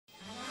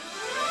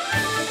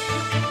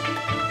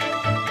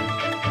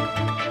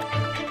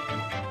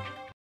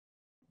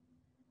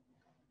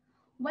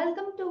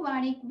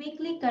Vanik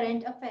Weekly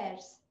Current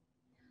Affairs.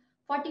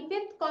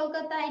 45th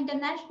Kolkata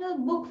International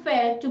Book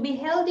Fair to be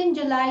held in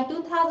July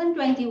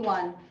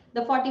 2021.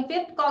 The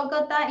 45th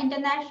Kolkata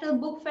International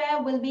Book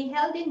Fair will be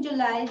held in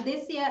July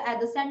this year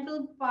at the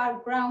Central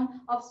Park Ground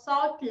of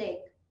Salt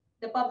Lake.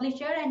 The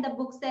publisher and the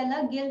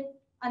bookseller guild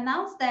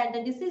announced that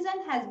the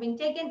decision has been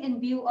taken in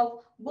view of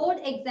board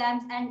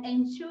exams and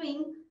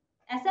ensuing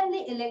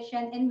assembly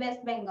election in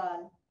West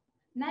Bengal.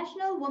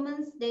 National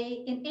Women's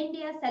Day in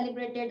India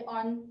celebrated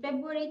on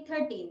February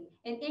 13.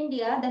 In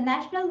India, the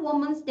National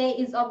Women's Day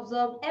is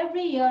observed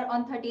every year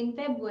on 13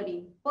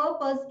 February.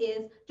 Purpose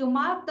is to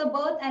mark the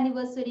birth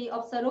anniversary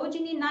of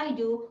Sarojini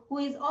Naidu, who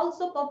is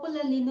also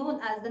popularly known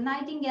as the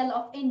Nightingale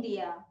of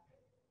India.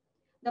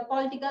 The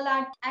political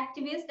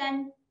activist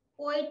and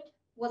poet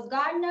was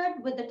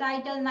garnered with the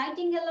title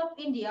Nightingale of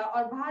India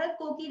or Bharat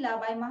Kokila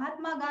by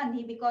Mahatma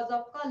Gandhi because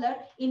of color,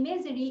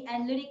 imagery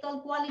and lyrical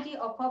quality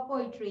of her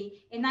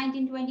poetry. In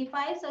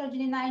 1925,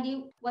 Sarojini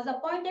Naidu was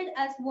appointed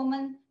as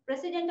woman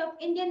President of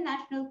Indian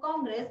National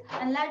Congress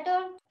and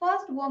later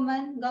first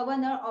woman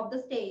governor of the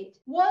state.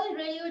 World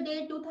Radio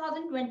Day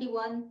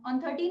 2021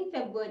 on 13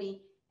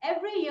 February.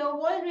 Every year,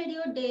 World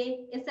Radio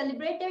Day is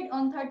celebrated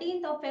on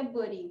 13th of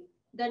February.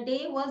 The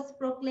day was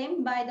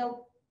proclaimed by the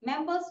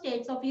member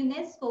states of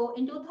UNESCO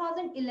in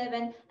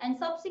 2011 and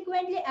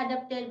subsequently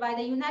adopted by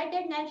the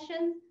United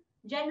Nations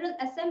General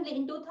Assembly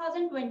in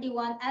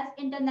 2021 as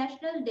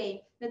International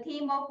Day. The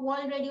theme of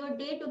World Radio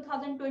Day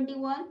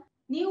 2021,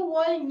 New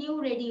World,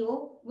 New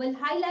Radio, will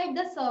highlight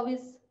the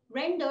service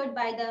rendered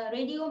by the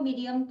radio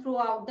medium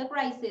throughout the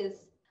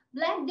crisis.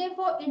 Black Day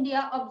for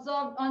India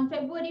observed on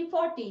February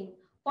 14.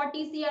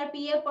 40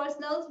 CRPF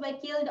personnel were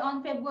killed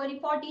on February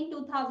 14,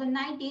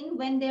 2019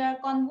 when their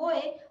convoy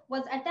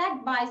was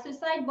attacked by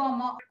suicide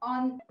bomber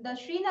on the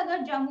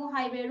Srinagar-Jammu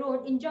Highway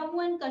Road in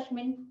Jammu and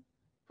Kashmir,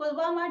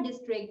 Pulwama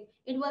district.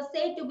 It was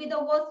said to be the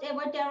worst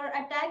ever terror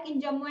attack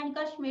in Jammu and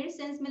Kashmir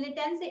since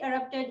militancy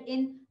erupted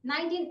in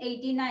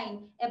 1989.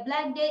 A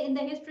black day in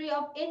the history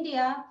of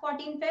India,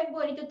 14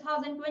 February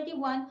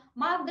 2021,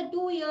 marked the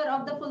 2-year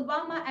of the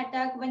Pulwama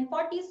attack when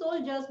 40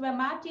 soldiers were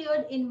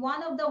martyred in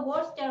one of the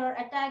worst terror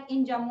attacks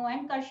in Jammu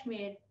and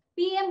Kashmir.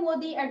 PM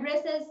Modi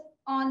addresses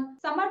on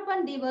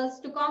Samarpan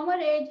Divas to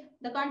commemorate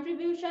the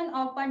contribution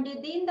of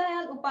Pandit Deen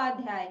Dayal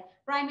Upadhyay.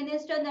 Prime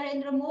Minister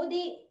Narendra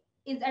Modi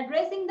is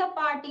addressing the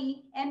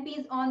party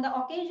MPs on the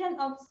occasion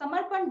of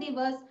Samarpan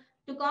Divas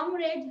to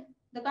commemorate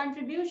the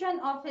contribution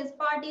of his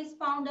party's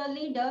founder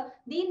leader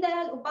Deen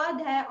Dayal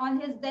Upadhyay on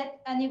his death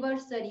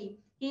anniversary.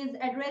 He is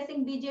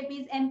addressing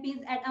BJP's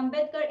MPs at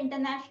Ambedkar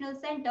International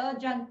Center,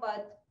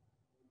 Janpath.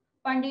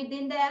 Pandit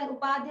Deen Dayal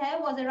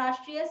Upadhyay was a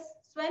Rashtriya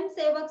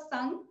Swayamsevak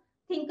Sangh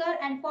thinker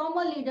and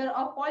former leader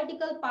of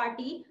political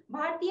party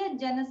Bharatiya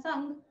Jana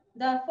Sangh,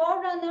 the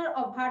forerunner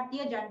of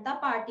Bharatiya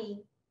Janata Party.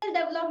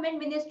 Development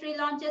Ministry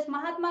launches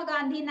Mahatma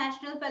Gandhi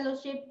National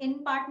Fellowship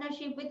in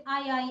partnership with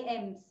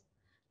IIMs.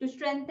 To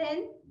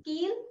strengthen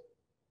skill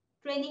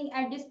training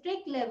at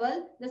district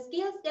level, the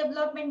Skills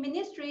Development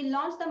Ministry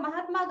launched the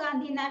Mahatma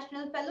Gandhi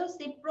National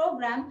Fellowship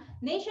Program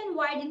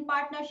nationwide in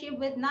partnership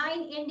with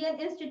 9 Indian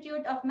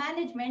Institute of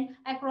Management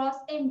across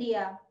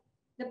India.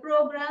 The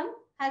program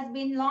has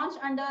been launched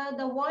under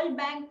the World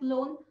Bank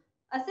Loan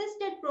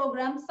Assisted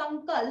Program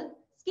Sankalp,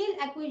 Skill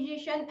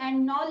Acquisition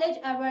and Knowledge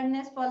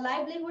Awareness for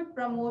Livelihood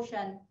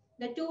Promotion.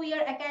 The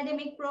 2-year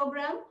academic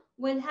program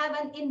will have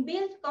an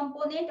inbuilt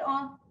component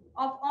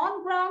of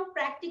on-ground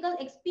practical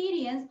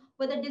experience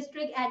with the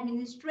district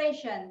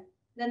administration.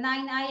 The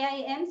 9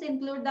 IIMs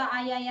include the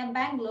IIM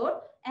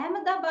Bangalore,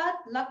 Ahmedabad,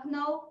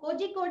 Lucknow,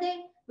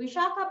 Kozhikode,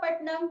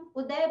 Visakhapatnam,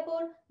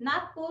 Udaipur,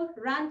 Nagpur,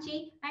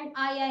 Ranchi, and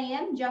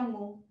IIM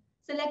Jammu.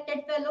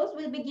 Selected fellows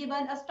will be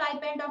given a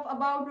stipend of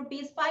about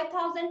Rs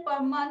 5,000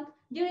 per month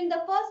during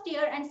the first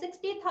year and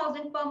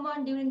 60,000 per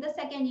month during the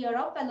second year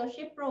of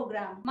fellowship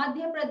program.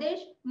 Madhya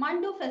Pradesh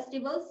Mandu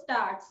Festival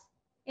starts.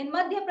 In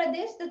Madhya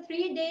Pradesh, the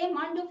 3-day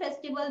Mandu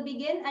Festival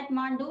began at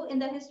Mandu in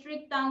the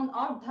historic town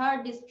of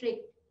Dhar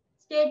district.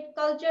 State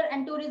Culture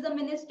and Tourism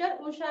Minister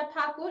Usha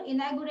Thakur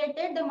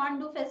inaugurated the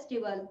Mandu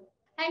Festival.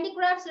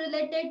 Handicrafts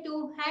related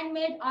to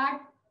handmade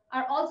art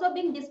are also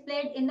being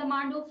displayed in the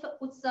Mandu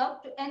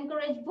Utsav to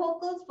encourage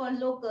vocals for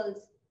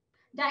locals.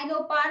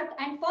 Dino Park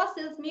and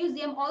Fossils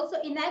Museum also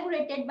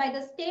inaugurated by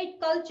the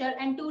State Culture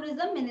and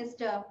Tourism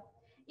Minister.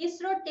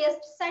 ISRO test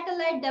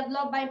satellite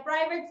developed by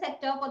private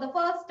sector for the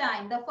first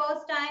time. The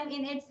first time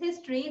in its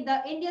history,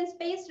 the Indian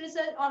Space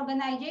Research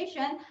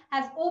Organization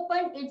has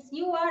opened its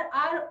UR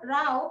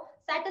Rao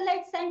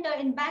Satellite Center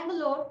in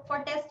Bangalore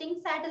for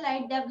testing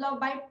satellite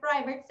developed by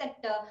private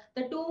sector.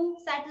 The 2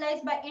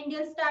 satellites by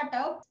Indian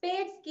startup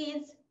Space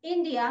Skills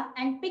India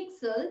and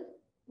Pixel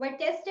were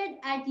tested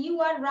at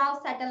UR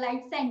Rao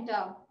Satellite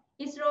Center.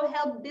 ISRO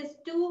helped these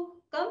 2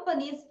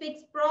 companies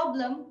fix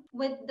problem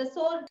with the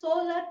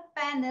solar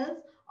panels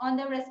on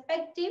their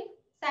respective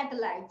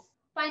satellites.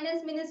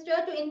 Finance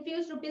Minister to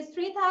infuse Rs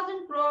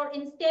 3,000 crore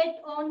in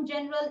state-owned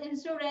general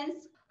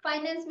insurance.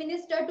 Finance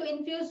Minister to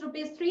infuse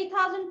Rs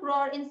 3,000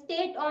 crore in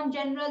state-owned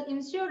general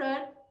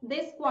insurer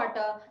this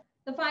quarter.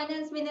 The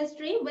Finance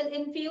Ministry will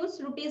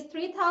infuse rupees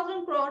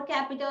 3,000 crore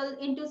capital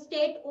into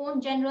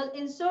state-owned general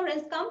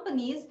insurance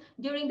companies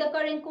during the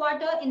current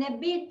quarter in a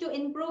bid to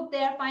improve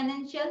their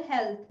financial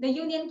health. The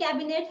Union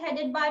Cabinet,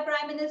 headed by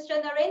Prime Minister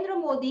Narendra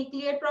Modi,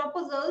 cleared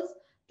proposals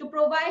to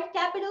provide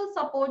capital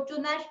support to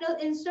National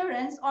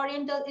Insurance,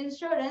 Oriental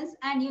Insurance,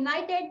 and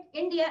United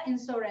India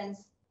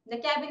Insurance. The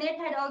Cabinet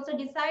had also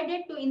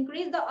decided to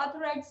increase the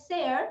authorized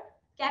share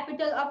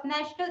capital of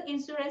National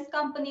Insurance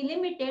Company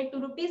Limited to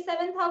rupees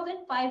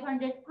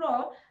 7,500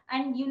 crore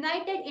and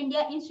United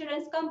India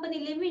Insurance Company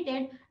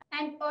Limited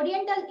and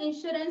Oriental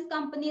Insurance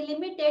Company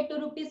Limited to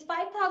rupees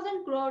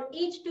 5,000 crore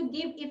each to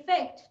give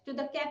effect to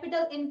the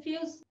capital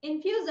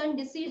infusion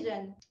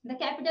decision. The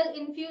capital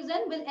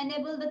infusion will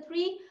enable the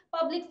three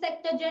public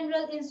sector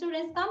general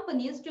insurance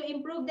companies to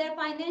improve their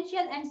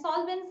financial and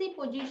solvency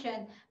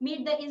position,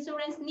 meet the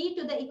insurance need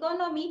to the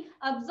economy,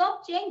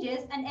 absorb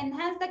changes, and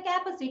enhance the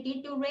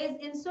capacity to raise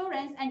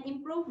insurance and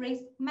improve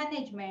risk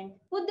management.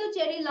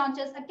 Puducherry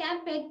launches a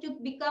campaign to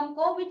become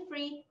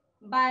COVID-free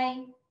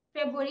by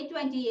February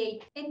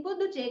 28. In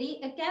Puducherry,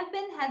 a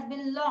campaign has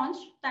been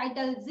launched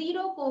titled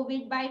Zero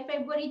COVID by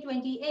February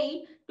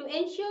 28 to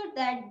ensure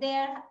that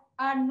there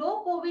are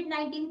no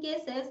COVID-19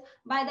 cases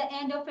by the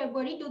end of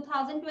February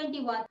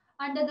 2021.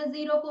 Under the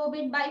Zero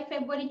COVID by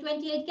February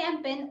 28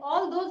 campaign,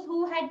 all those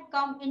who had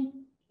come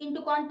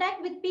into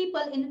contact with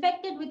people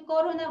infected with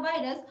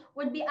coronavirus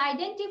would be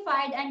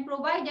identified and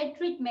provided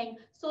treatment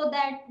so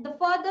that the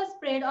further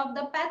spread of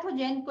the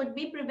pathogen could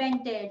be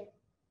prevented.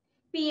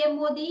 PM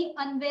Modi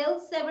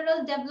unveils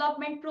several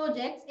development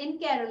projects in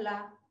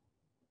Kerala.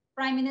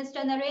 Prime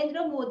Minister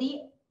Narendra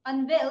Modi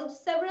unveiled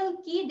several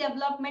key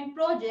development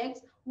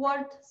projects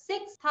worth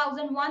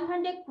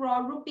 6,100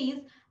 crore rupees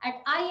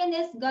at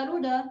INS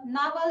Garuda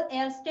Naval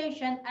Air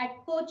Station at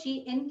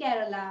Kochi in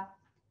Kerala.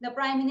 The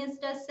Prime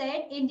Minister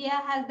said India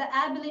has the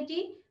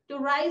ability to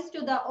rise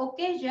to the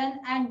occasion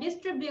and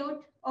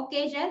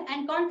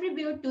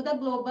contribute to the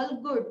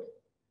global good.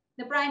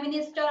 The Prime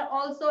Minister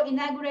also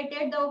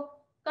inaugurated the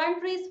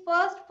country's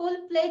first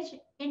full-fledged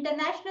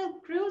international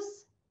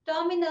cruise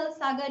terminal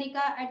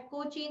Sagarika at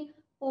Cochin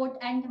Port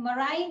and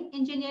Marine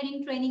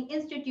Engineering Training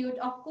Institute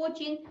of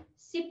Cochin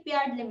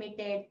Shipyard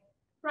Limited.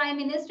 Prime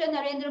Minister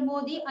Narendra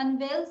Modi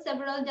unveiled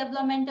several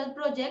developmental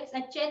projects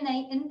at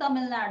Chennai in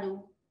Tamil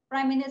Nadu.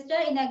 Prime Minister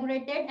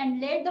inaugurated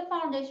and laid the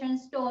foundation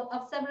stone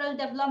of several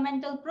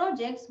developmental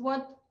projects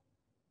worth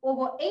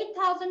over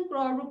 8,000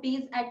 crore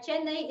rupees at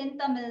Chennai in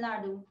Tamil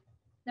Nadu.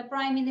 The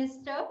Prime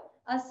Minister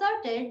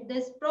asserted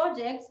these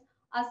projects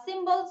are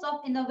symbols of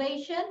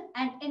innovation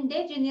and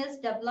indigenous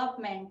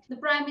development. The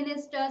Prime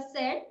Minister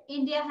said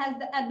India has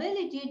the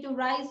ability to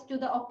rise to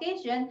the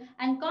occasion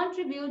and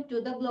contribute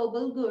to the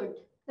global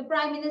good. The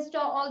Prime Minister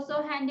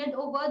also handed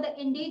over the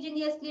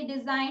indigenously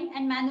designed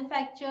and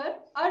manufactured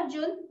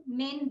Arjun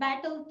main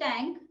battle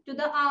tank to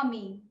the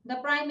army. The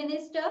Prime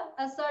Minister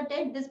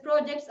asserted these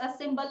projects are a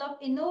symbol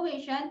of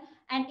innovation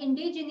and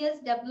indigenous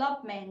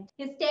development.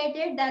 He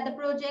stated that the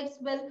projects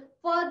will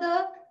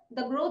further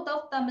the growth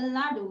of Tamil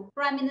Nadu.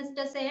 Prime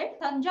Minister said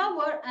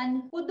Thanjavur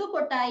and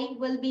Pudukkottai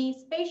will be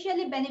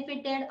specially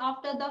benefited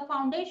after the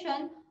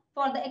foundation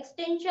for the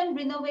extension,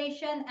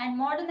 renovation and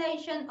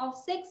modernization of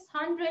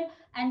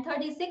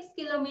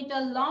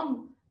 636-kilometer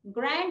long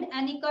Grand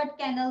Anicut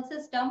Canal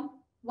system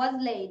was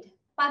laid.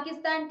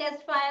 Pakistan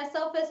test fire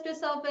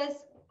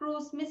surface-to-surface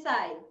cruise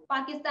missile.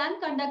 Pakistan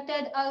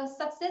conducted a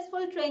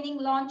successful training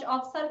launch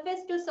of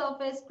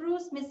surface-to-surface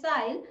cruise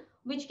missile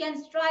which can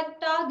strike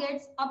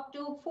targets up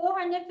to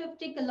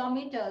 450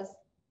 kilometers.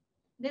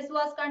 This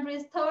was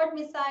country's third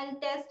missile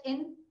test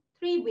in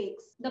 3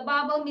 weeks. The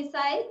Babur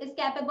missile is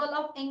capable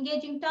of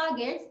engaging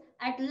targets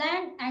at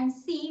land and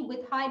sea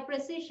with high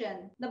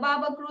precision. The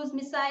Babur cruise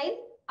missile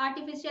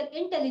artificial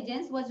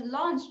intelligence was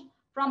launched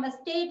from a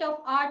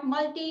state-of-art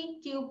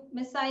multi-tube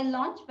missile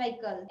launch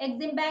vehicle.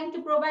 Exim Bank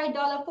to provide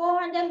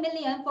 $400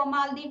 million for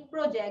Maldives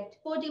project.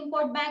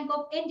 Export-Import Bank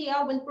of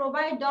India will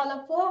provide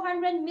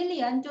 $400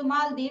 million to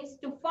Maldives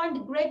to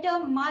fund Greater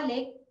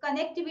Malek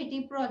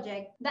Connectivity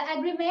Project. The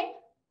agreement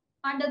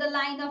under the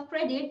line of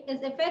credit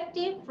is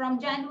effective from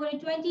January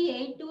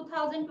 28,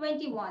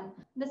 2021.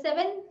 The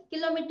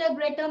 7-kilometer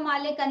Greater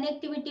Malay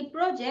Connectivity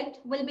Project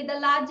will be the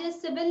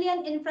largest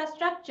civilian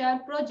infrastructure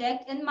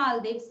project in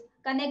Maldives,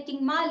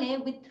 connecting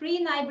Malé with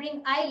 3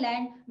 neighboring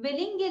islands,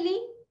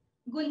 Velingili,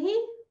 Gulhi,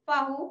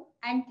 Fahu,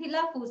 and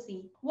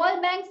Thilafusi.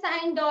 World Bank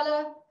signed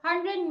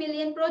 $100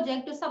 million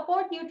project to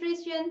support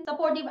nutrition,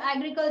 supportive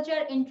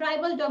agriculture in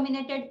tribal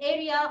dominated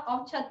area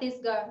of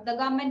Chhattisgarh. The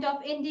government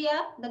of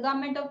India, the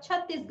government of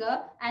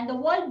Chhattisgarh, and the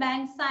World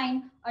Bank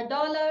signed a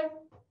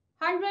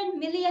 $100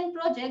 million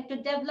project to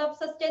develop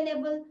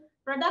sustainable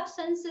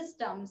production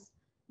systems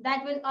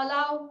that will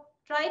allow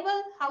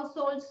tribal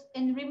households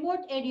in remote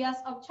areas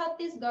of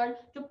Chhattisgarh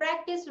to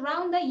practice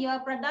round-the-year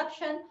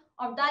production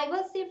of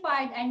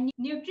diversified and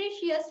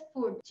nutritious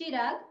food.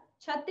 Chirag,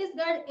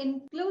 Chhattisgarh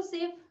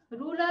Inclusive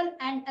Rural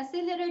and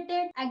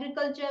Accelerated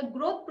Agriculture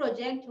Growth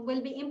Project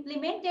will be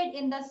implemented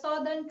in the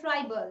southern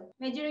tribal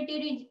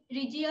majority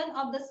region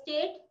of the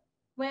state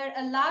where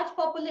a large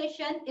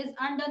population is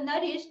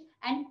undernourished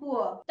and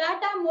poor.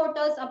 Tata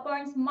Motors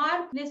appoints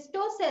Mark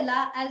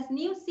Listosella as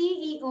new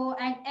CEO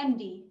and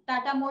MD.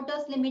 Tata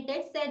Motors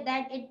Limited said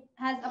that it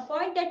has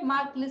appointed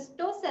Mark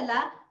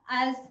Listosella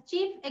as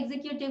Chief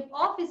Executive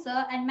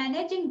Officer and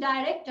Managing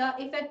Director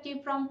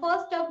effective from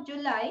 1st of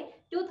July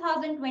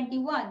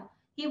 2021.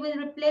 He will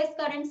replace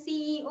current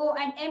CEO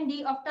and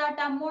MD of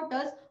Tata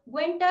Motors,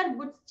 Günther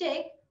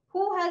Butzek,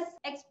 who has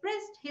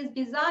expressed his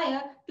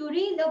desire to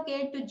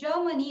relocate to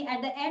Germany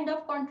at the end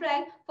of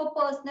contract for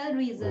personal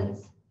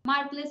reasons.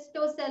 Mark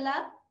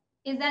Listosella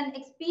is an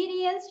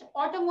experienced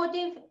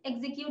automotive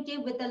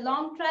executive with a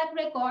long track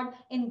record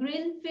in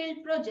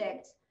greenfield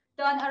projects,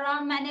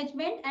 turnaround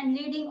management and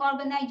leading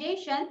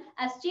organization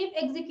as Chief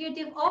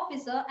Executive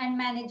Officer and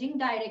Managing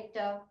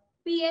Director.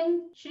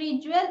 PM Shri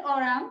Jewel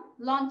Oram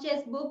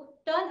launches book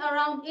Turn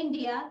Around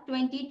India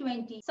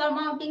 2020,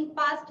 Surmounting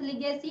Past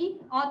Legacy,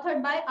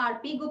 authored by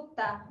R.P.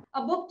 Gupta.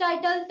 A book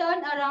titled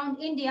Turn Around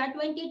India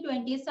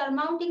 2020,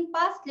 Surmounting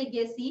Past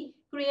Legacy,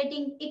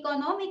 Creating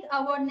Economic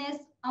Awareness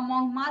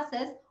Among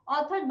Masses,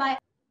 authored by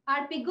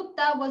R.P.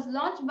 Gupta, was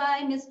launched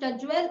by Mr.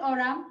 Jewel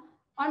Oram,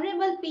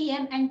 Honorable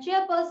PM and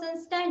Chairperson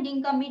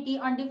Standing Committee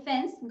on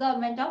Defence,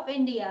 Government of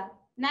India.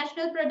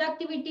 National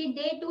Productivity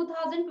Day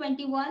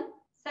 2021,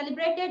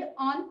 celebrated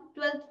on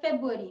 12th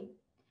February.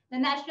 The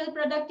National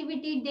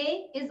Productivity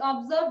Day is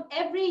observed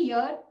every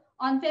year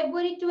on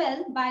February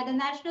 12 by the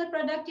National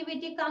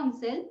Productivity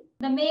Council.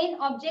 The main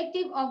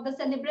objective of the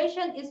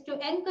celebration is to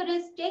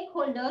encourage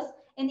stakeholders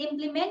in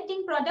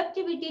implementing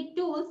productivity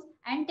tools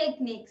and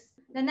techniques.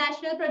 The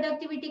National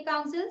Productivity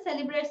Council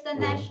celebrates the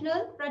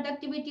National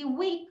Productivity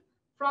Week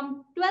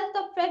from 12th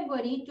of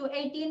February to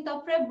 18th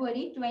of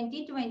February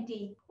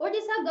 2020.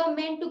 Odisha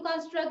government to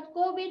construct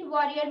COVID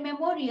Warrior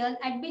Memorial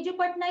at Biju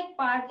Patnaik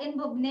Park in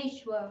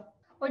Bhubaneswar.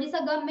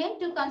 Odisha government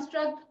to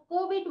construct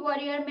COVID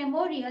Warrior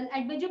Memorial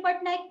at Biju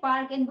Patnaik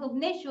Park in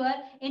Bhubaneswar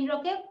in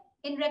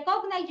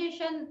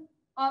recognition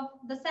of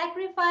the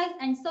sacrifice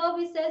and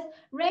services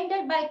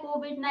rendered by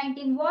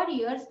COVID-19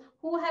 warriors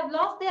who have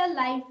lost their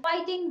life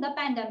fighting the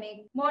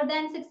pandemic. More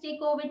than 60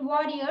 COVID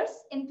warriors,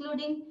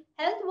 including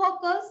health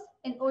workers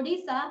in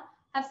Odisha,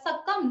 have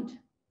succumbed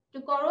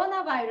to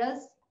coronavirus.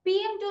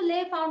 PM to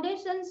lay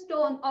foundation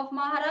stone of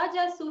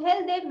Maharaja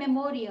Suheldev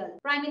Memorial.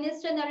 Prime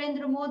Minister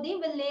Narendra Modi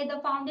will lay the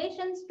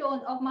foundation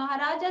stone of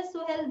Maharaja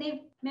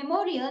Suheldev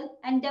Memorial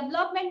and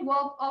development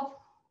work of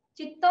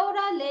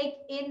Chittora Lake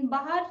in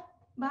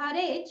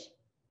Baharech,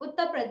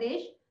 Uttar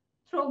Pradesh,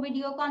 through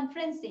video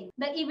conferencing.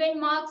 The event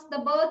marks the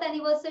birth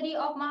anniversary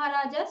of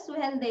Maharaja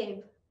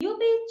Suheldev.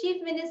 UP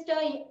Chief Minister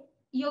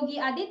Yogi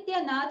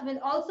Adityanath will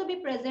also be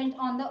present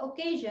on the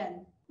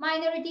occasion.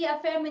 Minority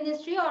Affairs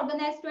Ministry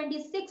organized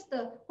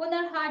 26th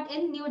Hunar Haat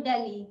in New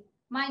Delhi.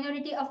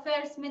 Minority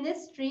Affairs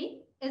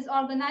Ministry is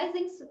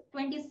organizing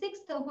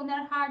 26th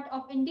Hunar Haat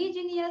of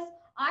indigenous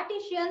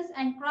artisans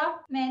and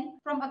craftsmen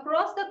from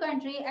across the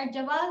country at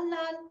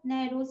Jawaharlal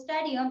Nehru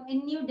Stadium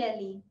in New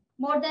Delhi.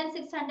 More than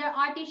 600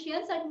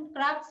 artisans and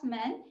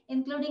craftsmen,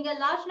 including a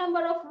large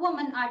number of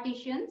women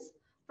artisans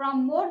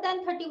from more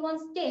than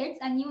 31 states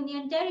and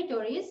union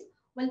territories,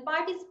 will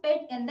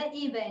participate in the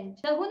event.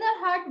 The Hunar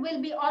Haat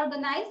will be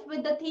organized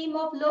with the theme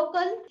of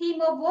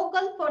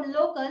Vocal for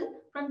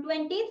Local from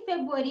 20th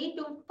February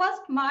to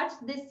 1st March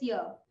this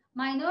year.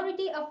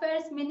 Minority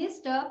Affairs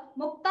Minister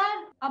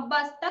Mukhtar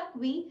Abbas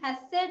Taqvi has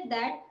said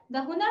that the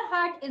Hunar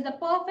Haat is a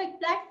perfect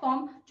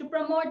platform to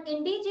promote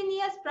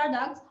indigenous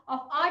products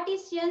of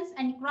artisans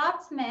and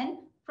craftsmen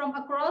from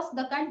across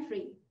the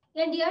country.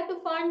 India to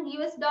fund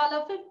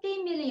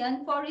 $50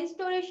 million for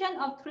restoration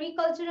of 3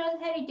 cultural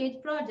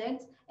heritage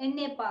projects in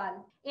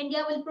Nepal.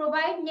 India will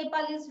provide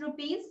Nepalese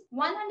rupees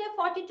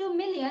 142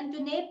 million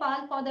to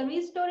Nepal for the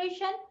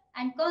restoration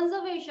and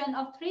conservation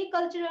of 3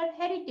 cultural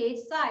heritage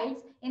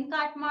sites in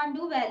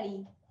Kathmandu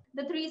Valley.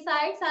 The 3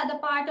 sites are the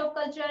part of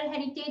cultural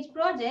heritage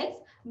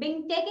projects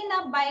being taken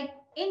up by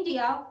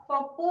India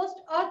for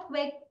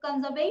post-earthquake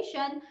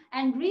conservation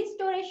and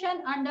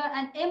restoration under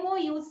an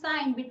MOU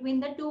signed between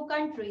the 2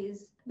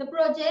 countries. The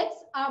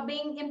projects are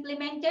being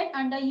implemented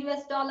under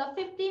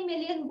 $50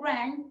 million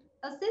grant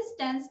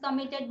assistance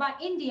committed by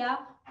India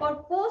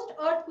for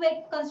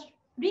post-earthquake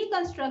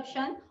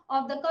reconstruction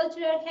of the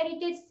cultural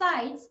heritage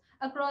sites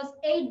across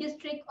 8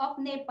 districts of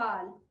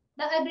Nepal.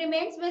 The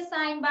agreements were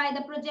signed by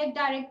the project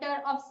director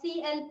of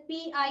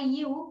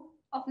CLPIU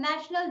of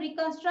National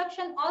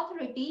Reconstruction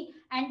Authority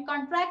and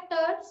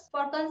contractors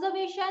for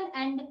conservation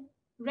and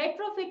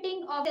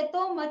retrofitting of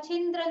Seto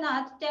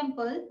Machindranath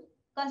Temple,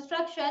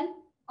 construction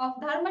of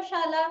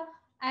Dharmashala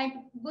at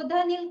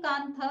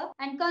Budhanilkantha,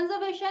 and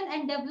conservation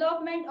and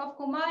development of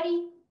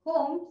Kumari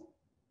homes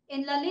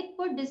in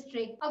Lalitpur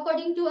district,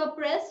 according to a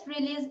press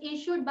release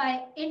issued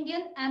by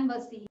Indian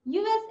Embassy.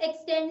 US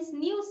extends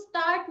New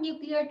START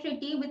nuclear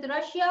treaty with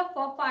Russia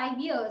for 5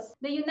 years.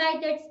 The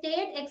United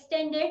States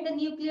extended the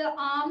nuclear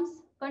arms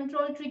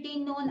control treaty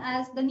known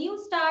as the New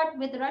START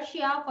with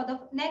Russia for the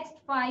next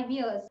 5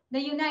 years.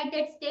 The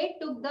United States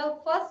took the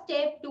first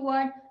step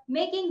toward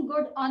making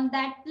good on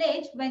that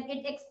pledge when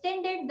it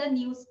extended the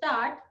New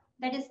START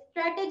that is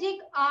Strategic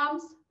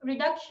Arms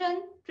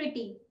Reduction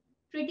Treaty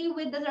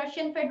with the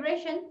Russian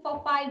Federation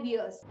for 5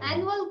 years.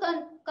 Annual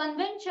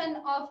Convention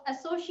of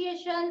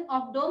Association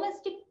of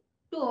Domestic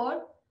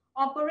Tour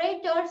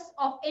Operators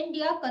of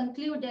India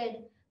concluded.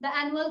 The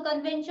Annual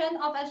Convention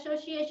of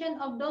Association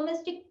of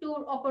Domestic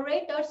Tour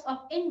Operators of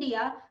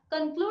India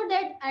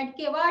concluded at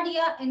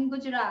Kevadia in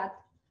Gujarat.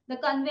 The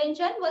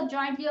convention was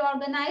jointly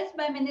organized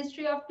by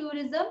Ministry of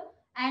Tourism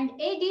and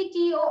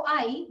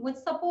ADTOI with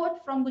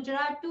support from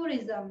Gujarat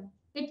Tourism.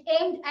 It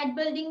aimed at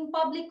building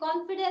public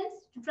confidence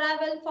to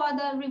travel for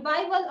the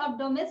revival of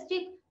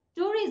domestic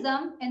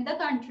tourism in the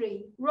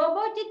country.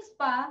 Robotic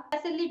spa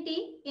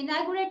facility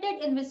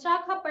inaugurated in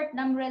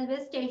Visakhapatnam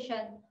railway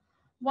station.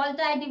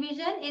 Volta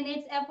Division, in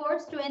its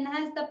efforts to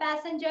enhance the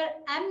passenger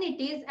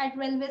amenities at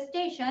railway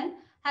station,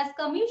 has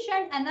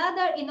commissioned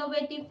another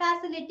innovative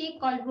facility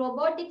called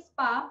Robotic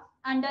Spa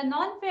under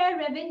non-fare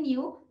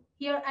revenue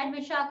here at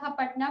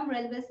Visakhapatnam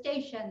railway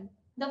station.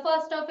 The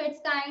first of its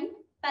kind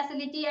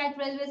facility at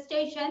railway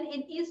station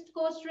in East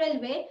Coast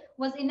Railway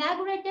was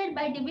inaugurated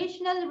by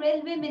Divisional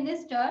Railway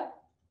Minister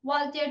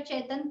Walter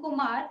Chetan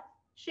Kumar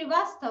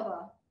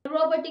Srivastava. The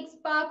robotic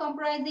spa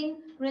comprising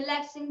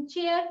relaxing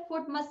chair,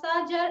 foot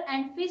massager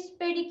and fish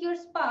pedicure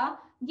spa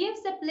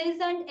gives a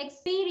pleasant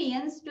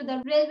experience to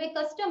the railway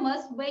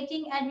customers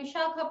waiting at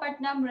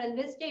Visakhapatnam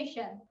railway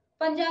station.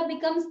 Punjab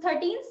becomes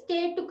 13th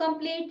state to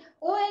complete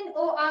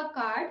ONOR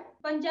card.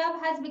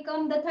 Punjab has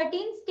become the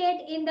 13th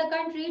state in the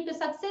country to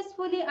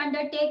successfully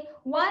undertake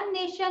One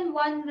Nation,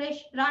 One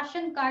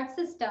Ration card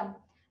system.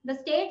 The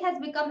state has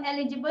become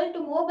eligible to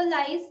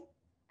mobilize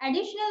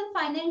additional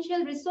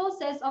financial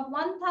resources of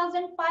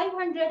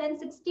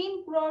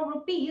 1,516 crore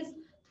rupees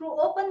through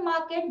open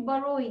market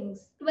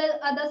borrowings. 12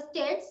 other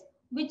states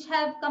which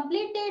have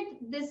completed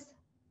this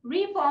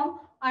reform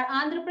are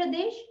Andhra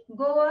Pradesh,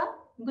 Goa,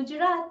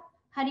 Gujarat,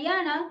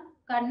 Haryana,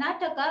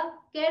 Karnataka,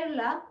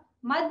 Kerala,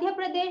 Madhya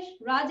Pradesh,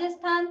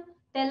 Rajasthan,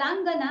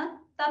 Telangana,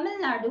 Tamil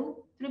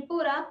Nadu,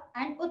 Tripura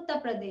and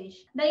Uttar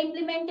Pradesh. The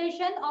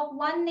implementation of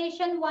One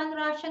Nation, One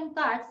Ration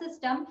card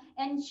system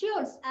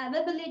ensures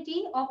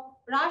availability of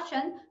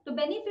ration to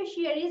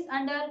beneficiaries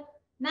under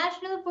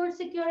National Food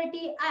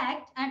Security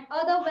Act and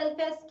other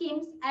welfare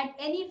schemes at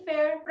any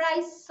fair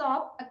price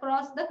shop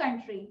across the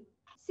country.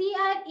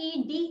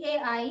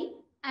 CREDAI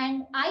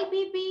and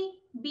IPPB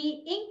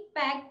Inc.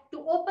 Pact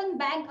to open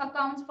bank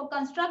accounts for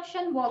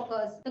construction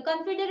workers. The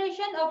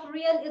Confederation of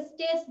Real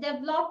Estate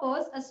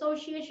Developers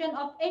Association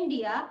of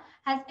India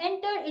has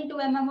entered into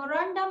a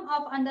memorandum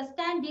of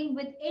understanding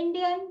with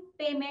Indian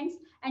Payments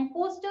and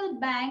Postal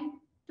Bank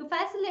to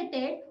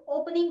facilitate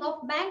opening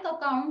of bank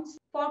accounts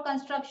for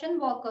construction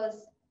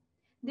workers.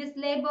 This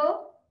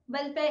labor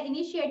welfare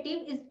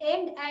initiative is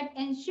aimed at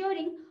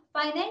ensuring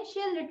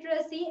financial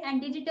literacy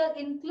and digital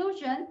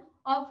inclusion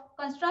of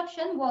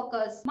construction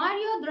workers.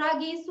 Mario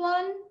Draghi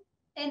sworn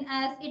in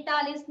as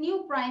Italy's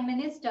new Prime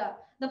Minister.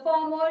 The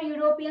former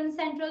European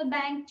Central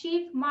Bank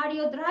chief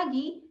Mario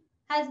Draghi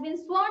has been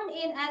sworn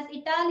in as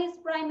Italy's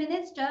Prime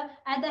Minister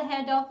at the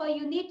head of a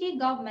unity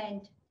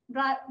government.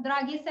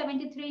 Draghi,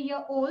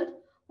 73-year-old,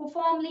 who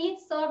formerly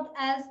served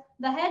as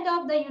the head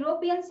of the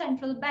European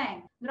Central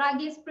Bank.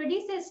 Draghi's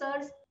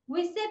predecessors,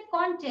 Giuseppe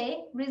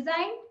Conte,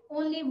 resigned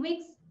only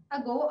weeks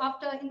ago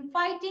after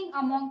infighting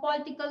among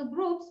political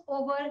groups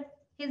over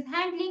his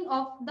handling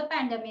of the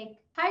pandemic.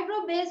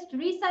 Hydro-based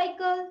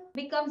Recycle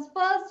becomes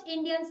first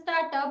Indian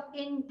startup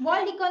in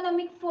World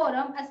Economic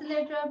Forum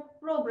Accelerator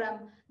Program.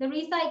 The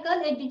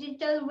Recycle, a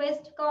digital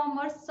waste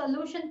commerce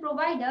solution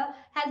provider,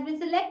 has been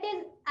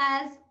selected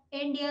as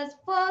India's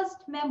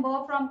first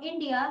member from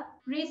India.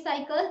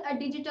 Recycle, a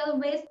digital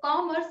waste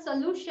commerce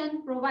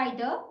solution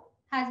provider,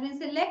 has been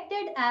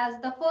selected as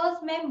the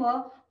first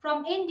member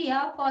from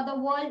India for the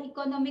World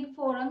Economic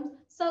Forum's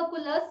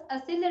Circular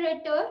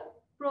Accelerator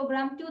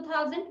Program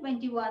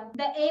 2021.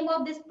 The aim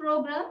of this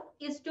program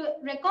is to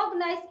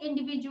recognize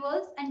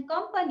individuals and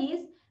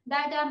companies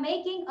that are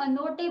making a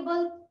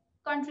notable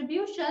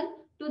contribution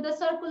to the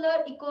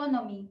circular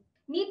economy.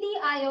 Niti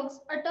Aayog's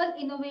Atal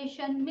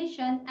Innovation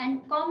Mission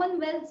and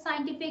Commonwealth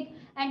Scientific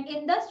and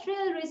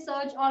Industrial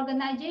Research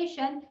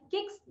Organization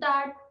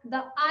kickstart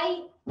the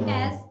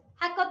IS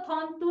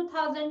Hackathon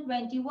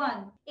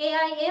 2021.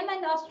 AIM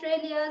and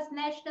Australia's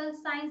National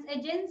Science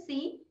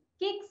Agency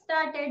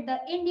kick-started the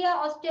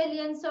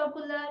India-Australian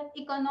Circular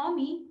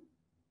Economy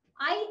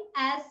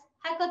IS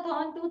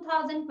Hackathon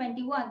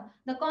 2021.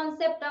 The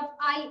concept of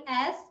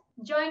IS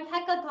Joint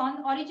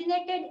Hackathon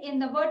originated in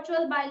the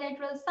virtual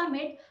bilateral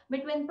summit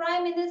between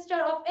Prime Minister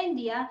of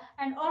India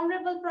and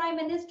Honorable Prime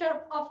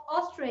Minister of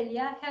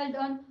Australia held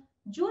on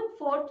June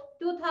 4,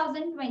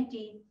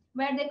 2020,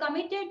 where they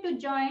committed to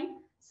joint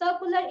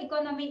circular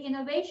economy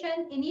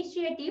innovation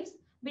initiatives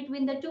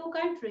between the two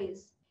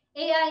countries.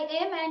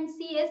 AIM and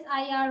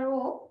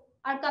CSIRO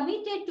are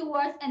committed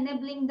towards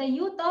enabling the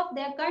youth of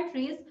their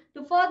countries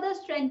to further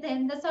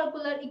strengthen the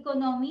circular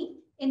economy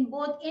in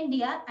both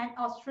India and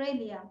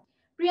Australia.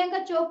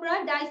 Priyanka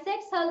Chopra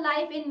dissects her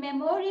life in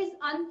Memories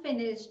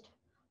Unfinished.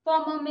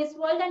 Former Miss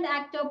World and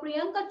actor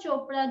Priyanka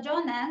Chopra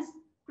Jonas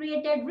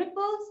created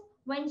ripples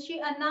when she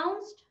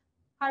announced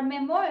her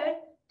memoir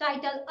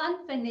titled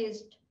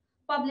Unfinished.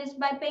 Published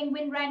by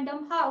Penguin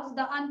Random House,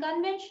 the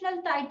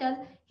unconventional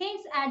title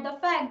hints at the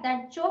fact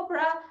that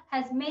Chopra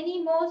has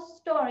many more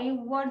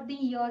story-worthy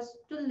years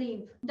to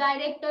live.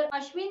 Director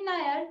Ashwin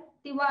Nair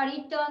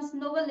Tiwari turns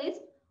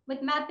novelist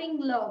with Mapping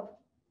Love.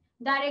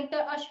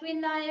 Director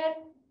Ashwin Nair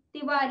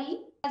Tiwari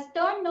has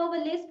turned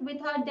novelist with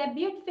her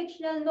debut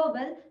fictional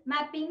novel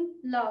Mapping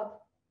Love.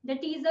 The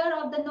teaser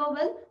of the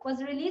novel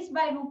was released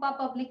by Rupa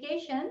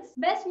Publications.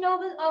 Best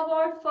Novel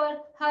Award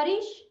for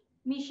Harish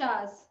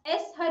Misha's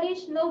S.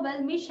 Harish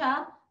novel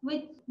Misha,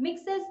 which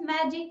mixes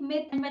magic,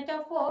 myth, and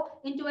metaphor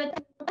into a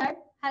third,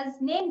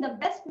 has named the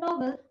best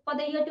novel for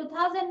the year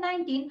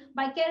 2019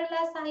 by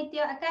Kerala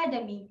Sahitya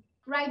Academy.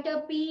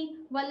 Writer P.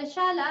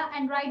 Valashala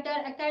and writer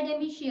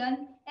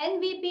academician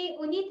NVP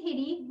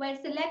Unithiri were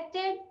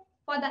selected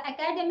for the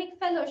academic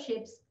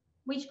fellowships,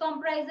 which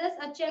comprises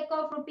a check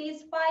of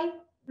rupees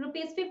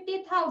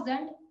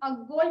 50,000, a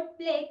gold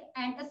plaque,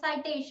 and a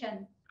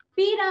citation.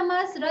 P.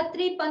 Ramas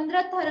Ratri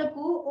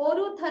Pandratharaku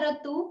Oru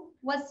Tharatu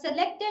was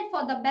selected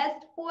for the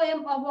Best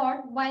Poem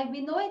Award, while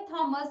Vinoy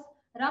Thomas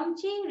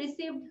Ramchi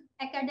received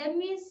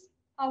Academy's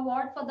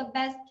Award for the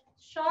Best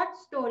Short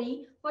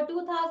Story for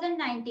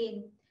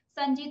 2019.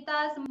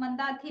 Sanjita's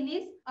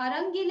Mandathilis,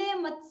 Arangile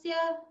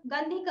Matsya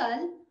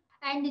Gandhikal,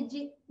 and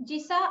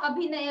Jisa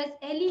Abhinay's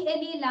Eli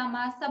Eli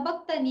Lama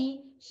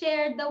Sabaktani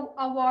shared the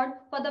award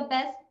for the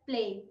best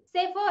play.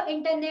 Safer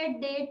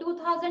Internet Day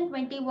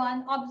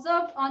 2021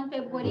 observed on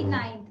February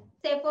 9th.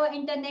 Safer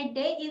Internet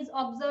Day is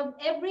observed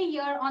every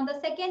year on the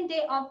second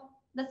day of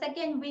the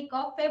second week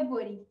of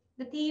February.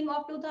 The theme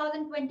of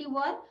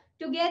 2021,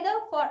 Together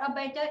for a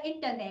Better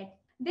Internet.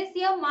 This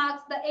year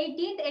marks the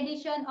 18th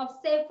edition of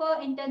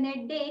Safer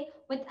Internet Day,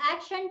 with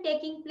action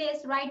taking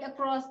place right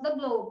across the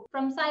globe.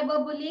 From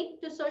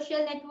cyberbullying to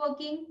social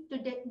networking to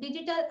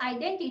digital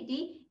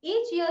identity,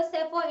 each year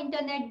Safer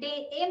Internet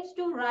Day aims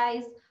to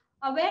raise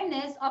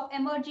awareness of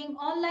emerging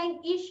online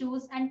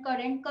issues and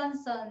current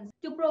concerns,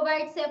 to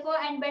provide safer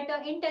and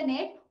better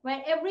internet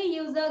where every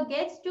user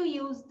gets to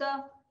use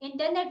the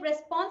internet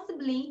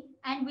responsibly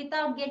and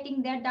without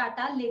getting their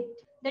data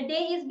leaked. The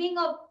day is being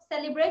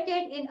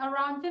celebrated in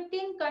around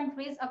 15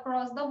 countries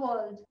across the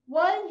world.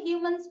 World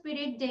Human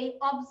Spirit Day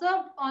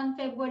observed on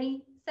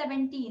February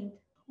 17th.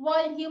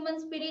 World Human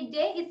Spirit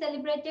Day is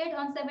celebrated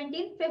on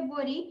 17th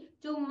February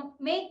to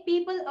make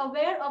people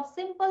aware of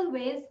simple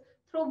ways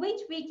through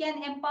which we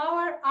can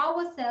empower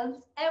ourselves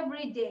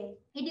every day.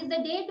 It is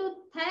a day to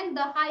thank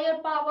the higher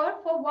power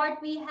for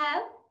what we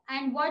have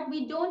and what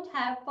we don't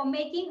have, for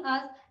making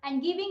us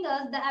and giving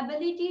us the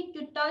ability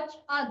to touch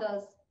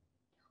others.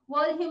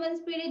 World Human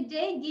Spirit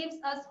Day gives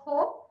us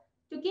hope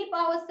to keep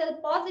ourselves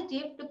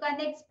positive, to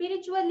connect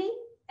spiritually,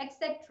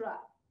 etc.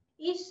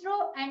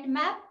 ISRO and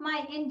Map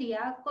My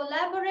India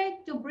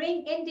collaborate to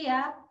bring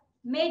India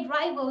made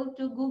rival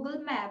to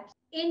Google Maps.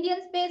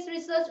 Indian Space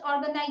Research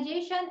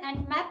Organization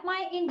and Map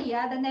My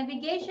India, the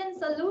navigation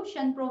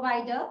solution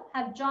provider,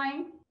 have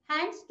joined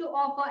hands to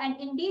offer an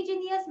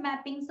indigenous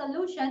mapping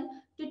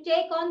solution to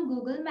take on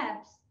Google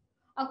Maps.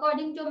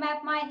 According to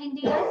Map My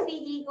India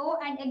CEO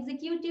and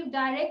Executive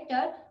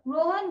Director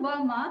Rohan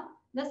Verma,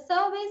 the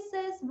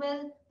services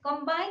will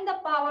combine the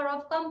power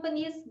of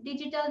companies'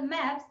 digital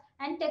maps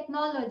and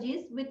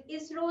technologies with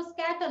ISRO's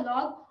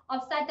catalog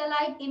of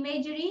satellite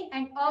imagery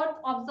and Earth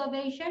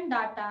observation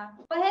data.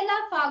 Pehla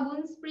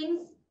Fagun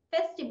Springs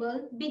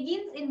Festival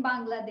begins in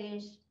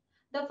Bangladesh.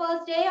 The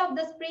first day of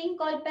the spring,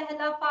 called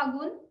Pehla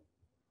Fagun,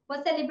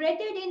 was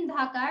celebrated in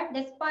Dhaka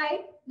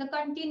despite the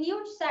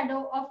continued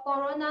shadow of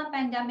corona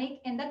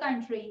pandemic in the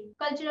country.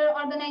 Cultural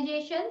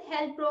organizations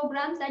held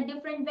programs at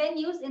different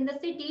venues in the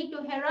city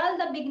to herald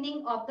the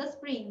beginning of the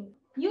spring.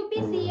 UP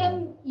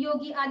CM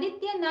Yogi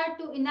Adityanath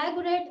to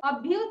inaugurate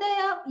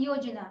Abhyudaya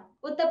Yojana.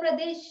 Uttar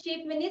Pradesh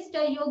Chief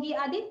Minister Yogi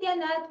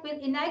Adityanath will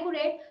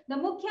inaugurate the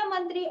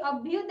Mukhyamantri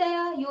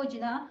Abhyudaya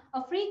Yojana,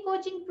 a free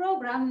coaching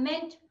program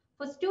meant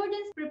for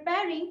students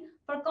preparing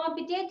for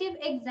competitive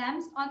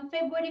exams on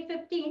February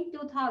 15,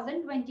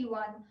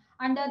 2021.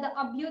 Under the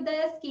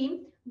Abhyudaya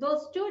scheme,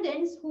 those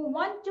students who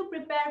want to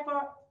prepare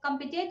for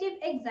competitive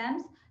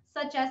exams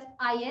such as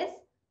IS,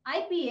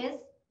 IPS,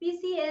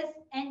 PCS,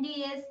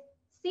 NDS,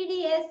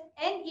 CDS,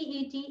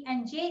 NEET,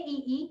 and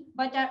JEE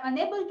but are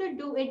unable to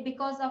do it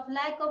because of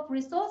lack of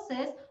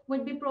resources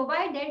would be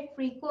provided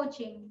free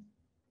coaching.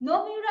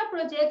 Nomura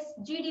projects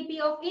GDP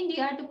of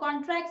India to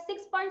contract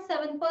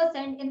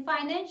 6.7% in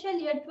financial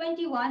year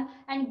 21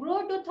 and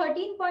grow to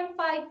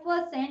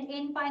 13.5%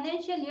 in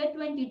financial year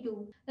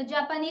 22. The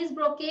Japanese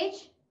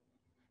brokerage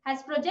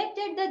has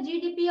projected the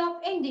GDP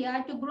of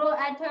India to grow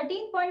at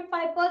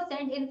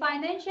 13.5% in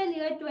financial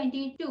year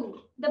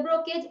 22. The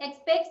brokerage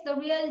expects the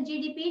real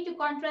GDP to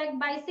contract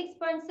by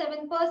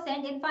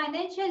 6.7% in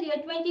financial year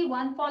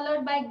 21,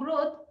 followed by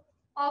growth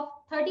of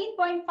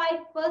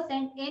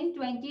 13.5% in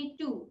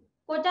 22.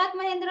 Kotak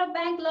Mahindra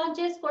Bank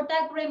launches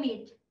Kotak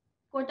Remit.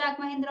 Kotak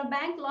Mahindra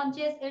Bank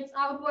launches its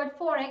outward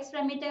forex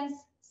remittance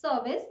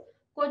service,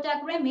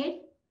 Kotak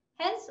Remit,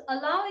 hence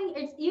allowing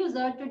its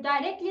user to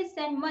directly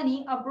send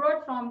money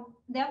abroad from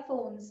their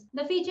phones.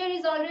 The feature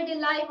is already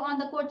live on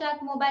the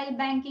Kotak mobile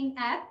banking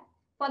app.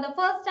 For the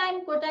first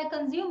time, Kotak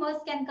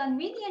consumers can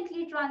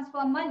conveniently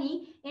transfer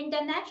money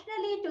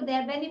internationally to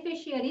their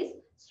beneficiaries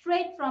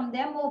straight from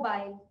their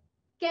mobile.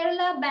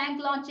 Kerala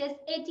Bank launches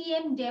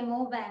ATM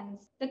demo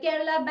vans. The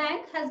Kerala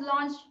Bank has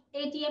launched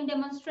ATM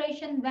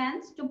demonstration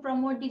vans to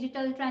promote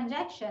digital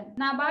transaction.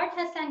 NABARD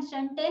has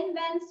sanctioned 10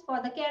 vans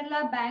for the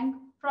Kerala Bank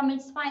from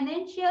its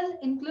Financial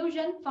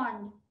Inclusion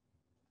Fund.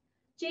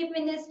 Chief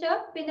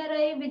Minister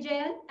Pinarayi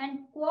Vijayan and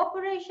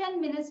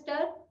Cooperation Minister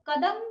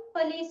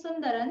Kadampalli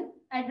Sundaran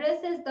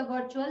addresses the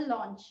virtual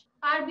launch.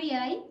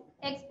 RBI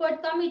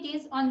expert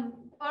committees on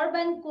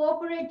urban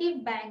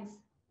cooperative banks.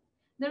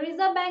 The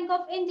Reserve Bank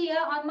of India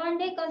on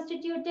Monday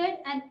constituted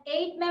an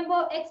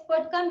 8-member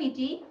expert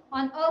committee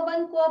on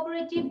urban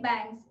cooperative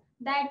banks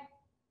that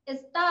is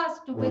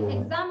tasked with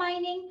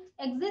examining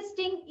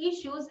existing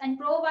issues and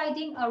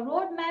providing a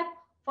roadmap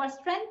for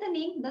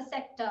strengthening the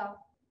sector.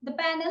 The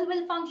panel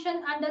will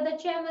function under the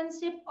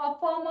chairmanship of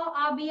former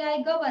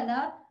RBI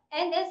Governor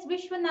N.S.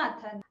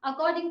 Vishwanathan.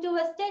 According to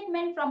a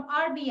statement from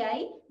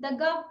RBI,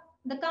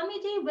 the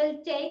committee will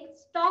take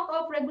stock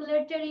of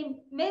regulatory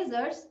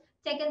measures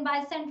taken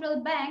by central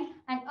bank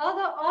and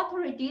other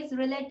authorities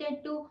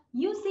related to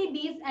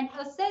UCBs and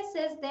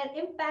assesses their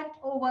impact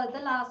over the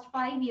last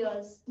 5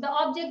 years. The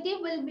objective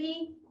will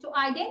be to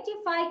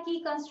identify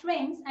key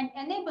constraints and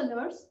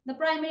enablers. The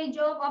primary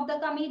job of the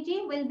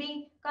committee will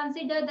be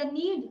consider the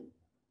need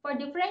for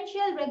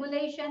differential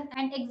regulation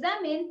and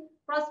examine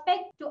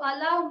prospect to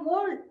allow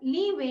more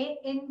leeway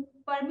in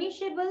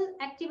permissible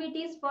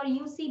activities for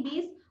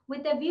UCBs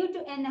with a view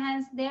to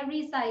enhance their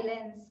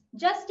resilience.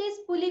 Justice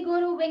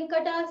Puliguru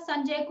Venkata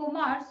Sanjay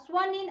Kumar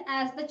sworn in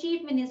as the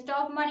Chief Minister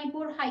of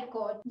Manipur High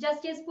Court.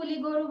 Justice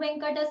Puliguru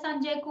Venkata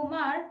Sanjay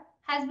Kumar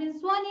has been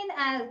sworn in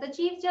as the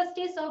Chief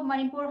Justice of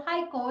Manipur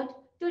High Court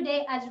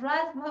today at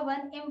Raj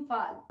Bhavan,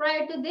 Imphal.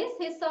 Prior to this,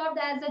 he served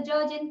as a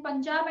judge in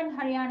Punjab and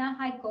Haryana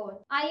High Court.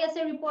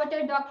 ISA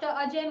reporter Dr.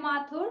 Ajay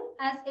Mathur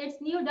as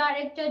its new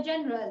Director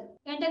General.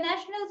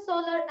 International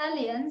Solar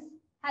Alliance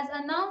has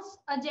announced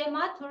Ajay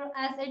Mathur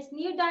as its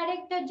new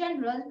Director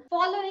General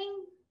following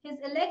his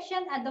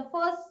election at the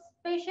first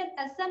Special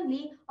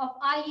Assembly of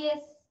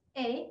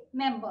ISA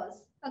members.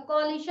 A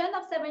coalition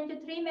of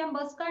 73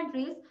 members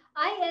countries,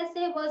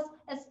 ISA was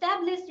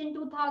established in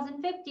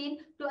 2015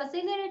 to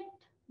accelerate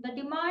the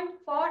demand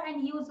for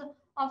and use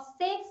of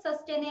safe,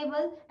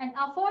 sustainable, and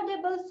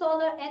affordable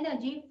solar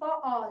energy for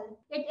all.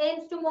 It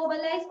aims to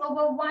mobilize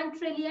over $1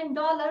 trillion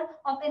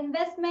of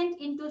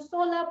investment into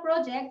solar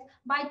projects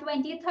by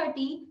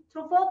 2030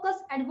 through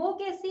focused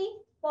advocacy,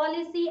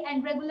 policy,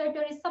 and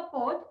regulatory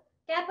support,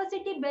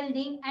 capacity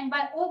building, and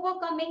by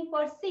overcoming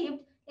perceived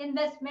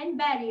investment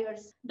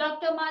barriers.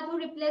 Dr. Madhu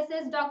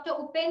replaces Dr.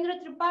 Upendra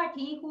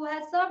Tripathi, who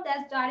has served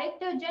as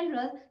Director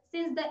General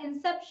since the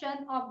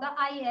inception of the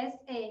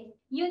ISA.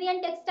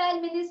 Union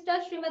Textile Minister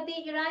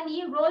Srimati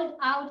Irani rolled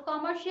out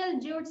commercial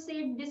jute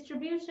seed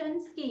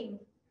distribution scheme.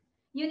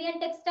 Union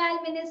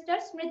Textile Minister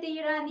Smriti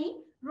Irani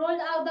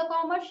rolled out the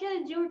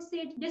commercial jute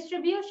seed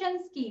distribution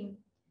scheme.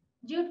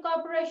 Jute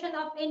Corporation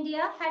of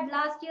India had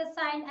last year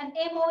signed an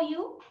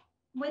MOU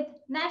with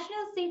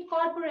National Seed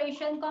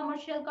Corporation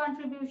commercial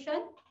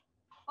contribution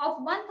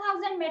of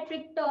 1,000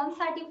 metric ton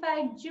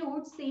certified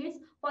jute seeds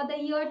for the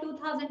year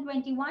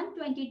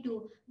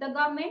 2021-22. The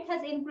government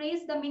has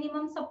increased the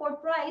minimum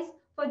support price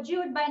for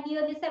jute by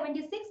nearly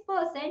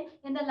 76%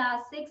 in the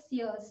last 6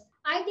 years.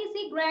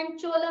 ITC Grand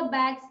Chola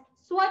Bags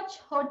Swachh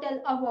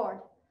Hotel Award.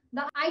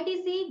 The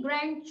ITC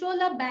Grand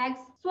Chola Bags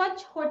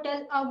Swachh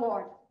Hotel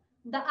Award.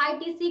 The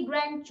ITC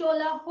Grand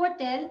Chola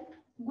Hotel,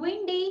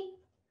 Guindy,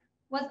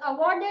 was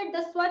awarded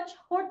the Swachh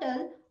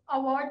Hotel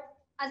Award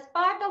as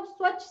part of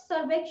Swachh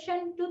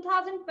Sarvekshan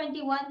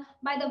 2021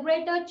 by the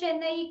Greater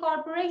Chennai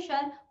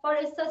Corporation for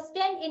its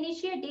sustained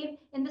initiative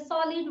in the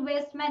solid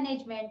waste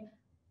management.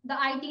 The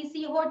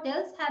ITC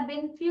hotels have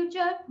been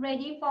future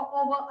ready for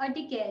over a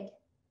decade.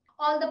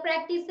 All the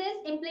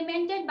practices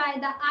implemented by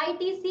the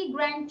ITC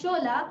Grand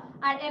Chola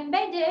are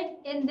embedded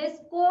in this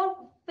core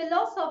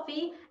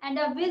philosophy and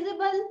are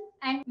visible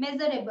and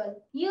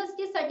measurable.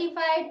 UST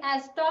certified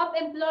as top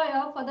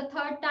employer for the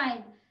third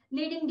time.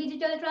 Leading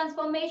digital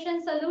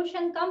transformation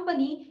solution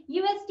company,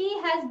 UST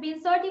has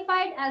been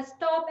certified as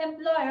top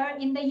employer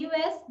in the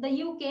US, the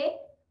UK,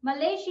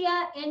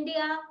 Malaysia,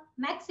 India,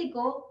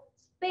 Mexico,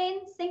 Spain,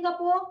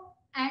 Singapore,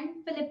 and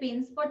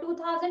Philippines for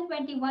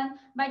 2021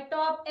 by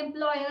Top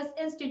Employers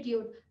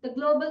Institute, the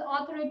global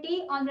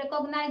authority on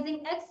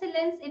recognizing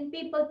excellence in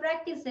people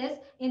practices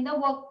in the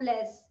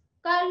workplace.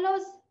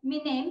 Carlos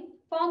Menem,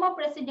 former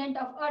president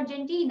of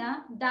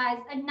Argentina, dies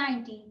at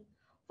 90.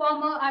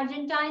 Former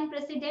Argentine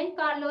President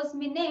Carlos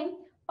Menem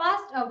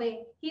passed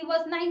away. He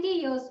was 90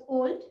 years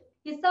old.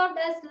 He served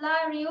as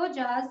La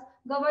Rioja's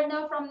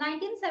governor from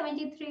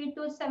 1973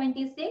 to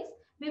 76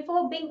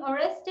 before being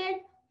arrested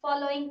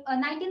following a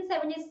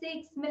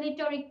 1976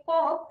 military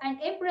coup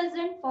and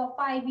imprisoned for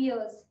 5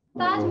 years.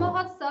 Taj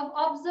Mahotsav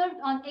observed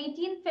on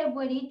 18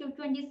 February to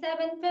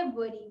 27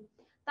 February.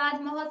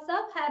 Taj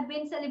Mahotsav have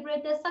been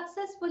celebrated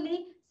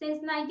successfully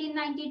since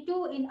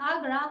 1992 in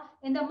Agra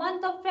in the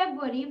month of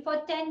February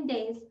for 10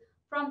 days,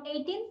 from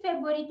 18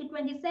 February to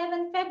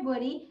 27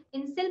 February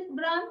in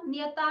Silpgram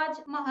near Taj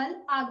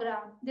Mahal,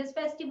 Agra. This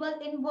festival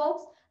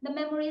invokes the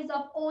memories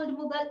of old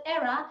Mughal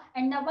era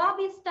and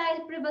Nawabi style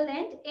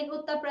prevalent in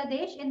Uttar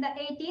Pradesh in the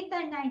 18th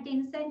and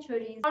 19th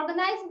centuries.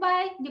 Organized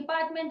by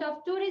Department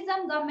of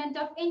Tourism, Government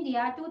of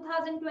India,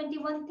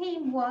 2021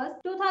 theme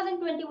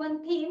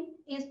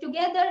is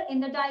Together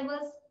in the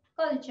Diverse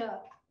Culture.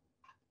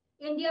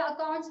 India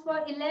accounts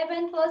for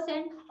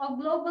 11% of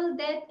global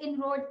death in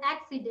road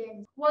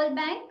accidents. World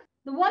Bank.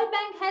 The World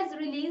Bank has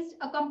released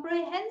a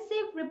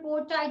comprehensive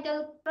report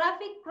titled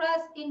Traffic Crash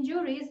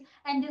Injuries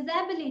and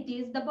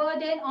Disabilities, the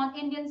Burden on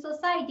Indian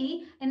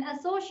Society in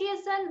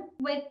association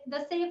with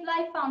the Save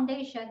Life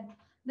Foundation.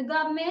 The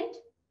government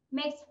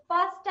makes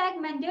FASTag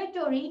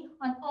mandatory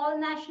on all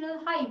national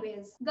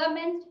highways.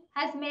 Government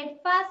has made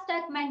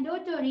FASTag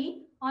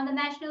mandatory on the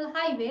national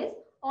highways.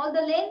 All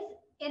the lanes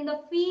in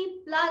the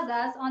fee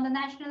plazas on the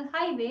national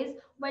highways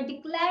were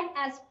declared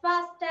as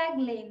FASTag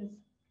lanes.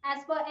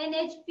 As per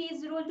NH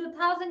Fees Rule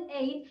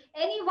 2008,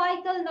 any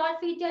vehicle not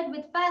fitted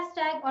with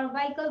FASTag or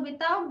vehicle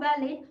without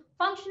valid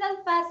functional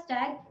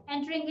FASTag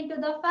entering into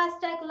the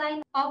FASTag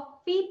line of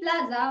fee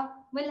plaza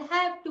will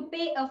have to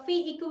pay a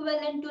fee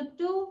equivalent to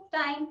 2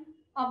 times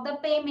of the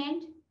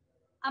payment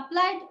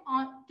applied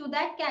to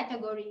that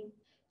category.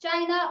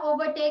 China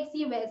overtakes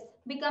US,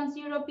 becomes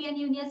European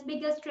Union's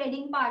biggest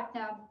trading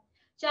partner.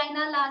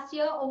 China last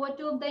year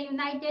overtook the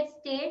United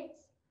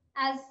States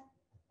as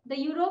the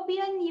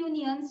European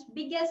Union's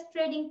biggest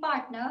trading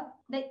partner,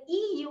 the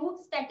EU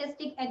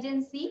statistic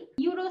agency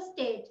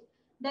Eurostat.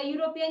 The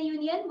European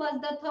Union was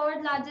the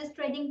third largest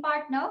trading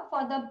partner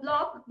for the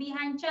bloc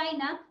behind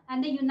China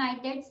and the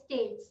United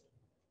States.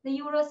 The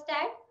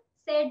Eurostat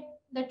said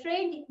the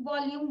trade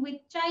volume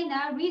with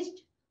China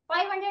reached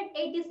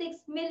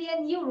 586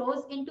 million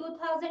euros in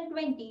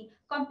 2020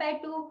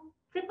 compared to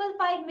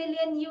 555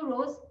 million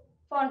euros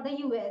for the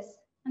US.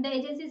 And the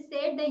agency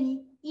said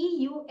the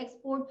EU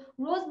export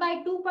rose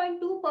by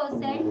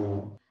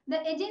 2.2%.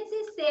 The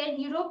agency said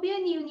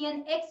European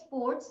Union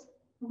exports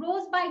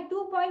rose by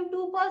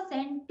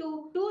 2.2%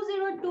 to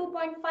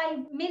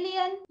 202.5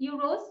 million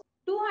euros,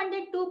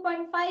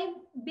 202.5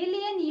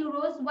 billion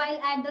euros,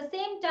 while at the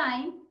same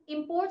time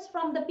imports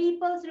from the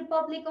People's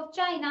Republic of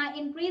China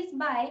increased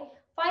by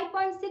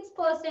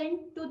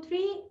 5.6% to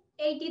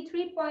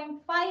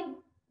 383.5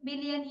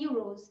 billion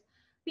euros.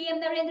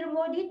 PM Narendra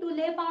Modi to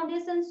lay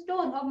foundation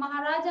stone of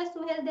Maharaja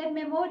Suheldev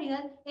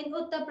Memorial in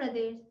Uttar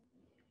Pradesh.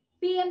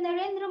 PM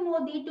Narendra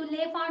Modi to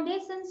lay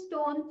foundation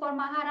stone for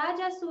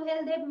Maharaja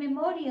Suheldev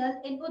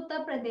Memorial in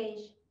Uttar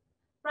Pradesh.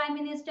 Prime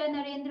Minister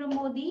Narendra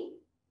Modi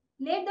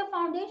laid the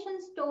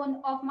foundation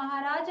stone of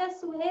Maharaja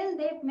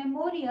Suheldev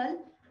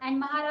Memorial and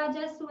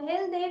Maharaja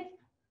Suheldev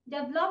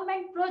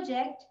Development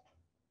Project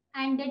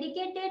and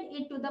dedicated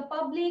it to the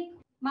public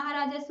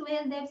Maharaja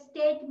Suheldev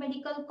State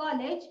Medical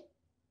College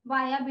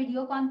via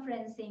video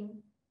conferencing.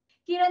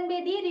 Kiran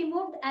Bedi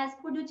removed as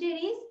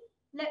Puducherry's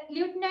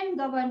Lieutenant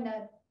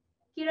Governor.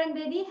 Kiran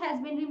Bedi has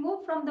been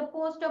removed from the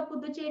post of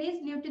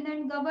Puducherry's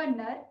Lieutenant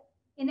Governor.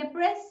 In a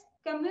press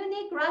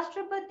communique,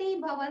 Rashtrapati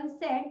Bhavan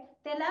said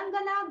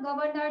Telangana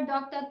Governor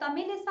Dr.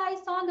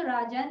 Tamilisai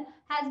Soundarajan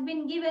has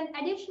been given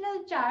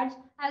additional charge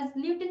as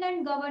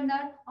Lieutenant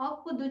Governor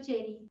of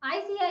Puducherry.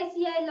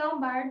 ICICI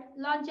Lombard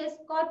launches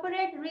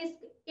Corporate Risk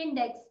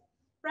Index.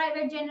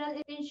 Private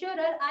general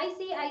insurer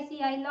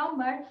ICICI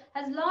Lombard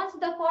has launched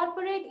the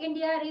Corporate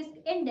India Risk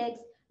Index.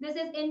 This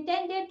is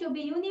intended to be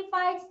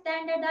unified,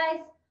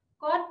 standardized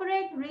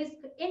corporate risk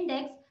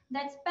index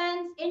that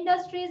spans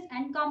industries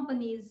and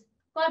companies.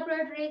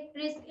 Corporate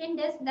Risk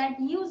Index that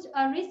used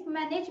a risk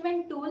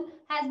management tool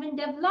has been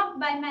developed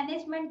by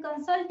management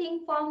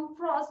consulting firm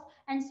Frost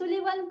and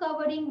Sullivan,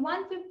 covering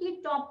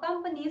 150 top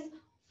companies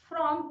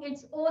from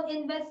its own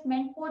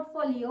investment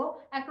portfolio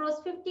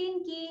across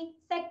 15 key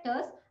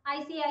sectors,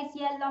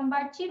 ICICI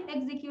Lombard Chief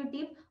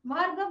Executive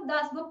Bhargav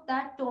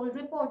Dasgupta told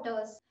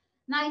reporters.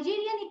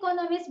 Nigerian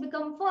economist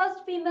become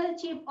first female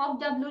chief of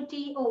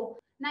WTO.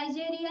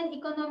 Nigerian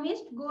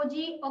economist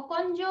Goji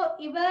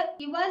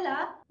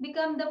Okonjo-Iweala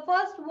became the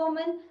first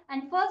woman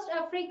and first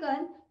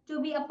African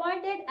to be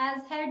appointed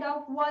as head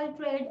of World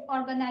Trade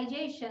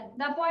Organization.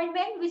 The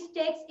appointment, which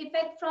takes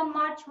effect from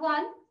March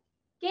 1,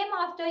 came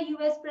after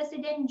US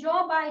President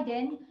Joe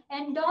Biden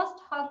endorsed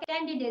her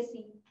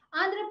candidacy.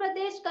 Andhra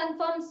Pradesh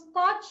confirms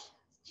Scotch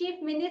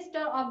Chief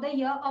Minister of the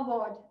Year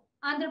award.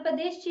 Andhra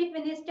Pradesh Chief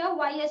Minister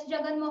Y.S.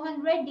 Jagan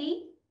Mohan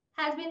Reddy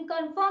has been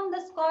confirmed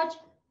the Scotch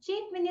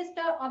Chief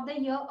Minister of the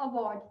Year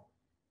award.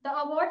 The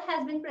award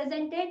has been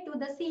presented to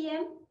the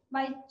CM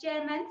by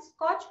Chairman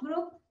Scotch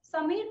Group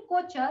Samir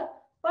Kochar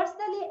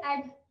personally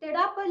at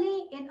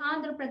Tedapalli in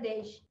Andhra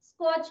Pradesh.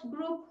 Scotch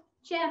Group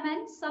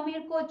Chairman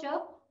Samir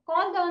Kochar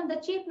called on the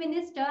Chief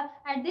Minister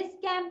at this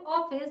camp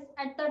office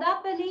at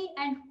Tadapalli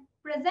and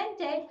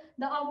presented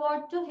the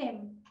award to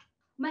him.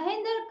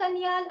 Mahendra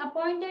Kanyal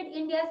appointed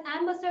India's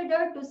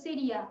ambassador to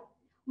Syria.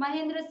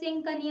 Mahendra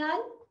Singh Kanyal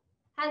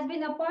has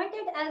been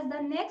appointed as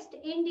the next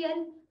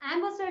Indian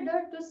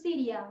ambassador to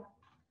Syria.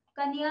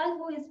 Kanyal,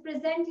 who is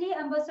presently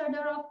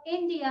ambassador of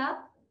India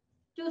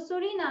to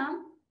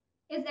Suriname,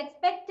 is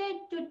expected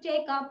to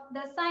take up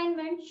the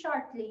assignment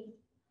shortly.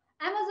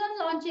 Amazon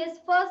launches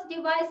first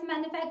device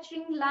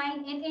manufacturing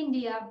line in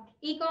India.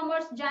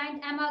 E-commerce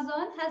giant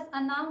Amazon has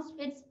announced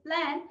its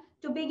plan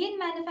to begin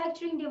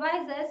manufacturing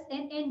devices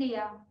in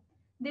India.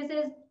 This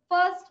is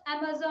first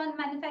Amazon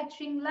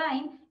manufacturing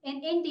line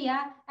in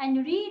India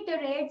and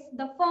reiterates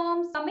the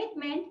firm's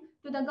commitment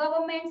to the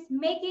government's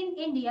Make in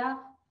India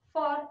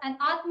for an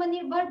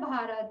Atmanirbhar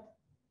Bharat.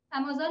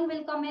 Amazon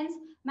will commence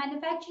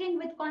manufacturing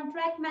with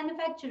contract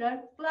manufacturer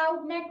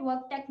Cloud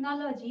Network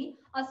Technology,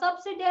 a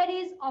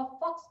subsidiary of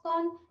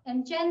Foxconn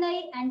in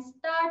Chennai, and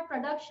start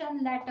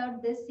production later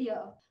this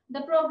year.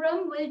 The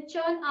program will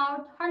churn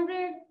out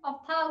hundreds of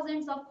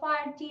thousands of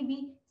Fire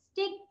TV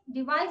stick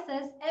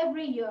devices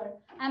every year.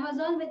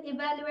 Amazon will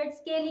evaluate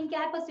scaling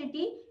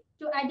capacity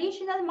to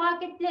additional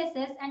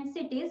marketplaces and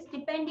cities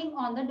depending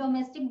on the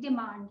domestic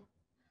demand.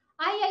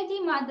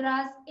 IIT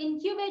Madras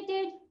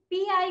incubated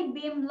PI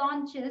Beam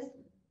launches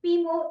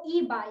PIMO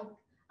e-bike.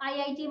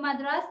 IIT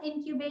Madras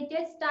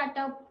incubated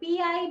startup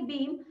PI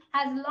Beam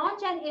has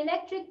launched an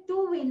electric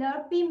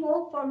two-wheeler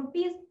PIMO for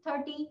rupees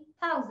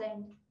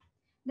 30,000.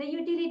 The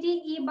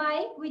utility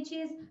e-bike, which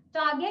is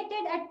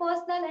targeted at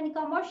personal and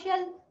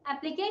commercial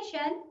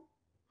application,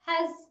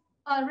 has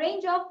a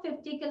range of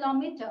 50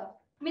 km.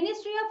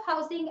 Ministry of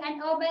Housing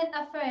and Urban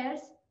Affairs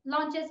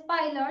launches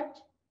pilot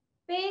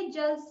Pay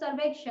Jal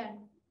Sarvekshan.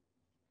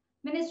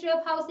 Ministry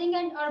of Housing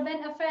and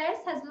Urban Affairs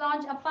has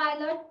launched a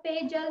pilot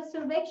Pay Jal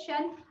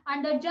Sarvekshan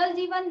under Jal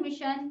Jeevan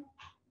Mission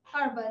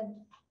Urban.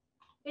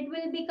 It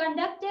will be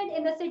conducted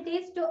in the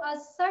cities to a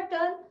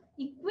certain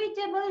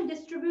equitable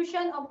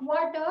distribution of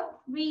water,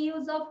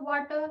 reuse of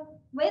water,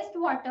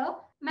 wastewater,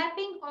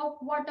 mapping of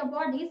water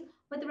bodies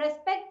with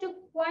respect to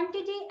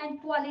quantity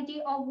and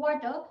quality of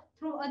water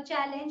through a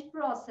challenge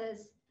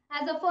process.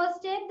 As a first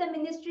step, the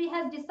ministry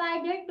has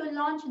decided to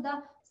launch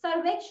the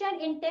Sarvekshan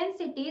in 10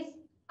 cities: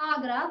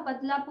 Agra,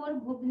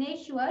 Badlapur,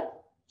 Bhubaneswar,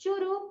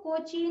 Churu,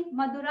 Cochin,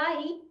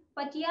 Madurai,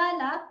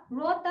 Patiala,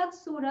 Rohtak,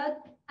 Surat,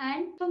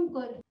 and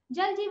Tumkur.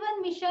 Jal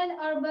Jeevan Mission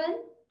Urban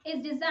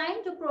is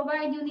designed to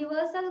provide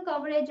universal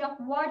coverage of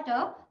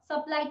water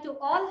supplied to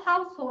all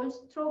households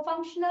through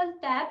functional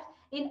taps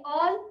in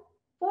all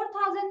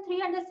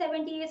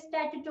 4,378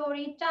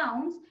 statutory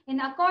towns in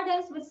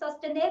accordance with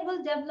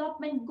Sustainable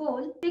Development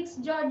Goal 6.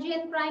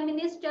 Georgian Prime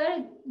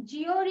Minister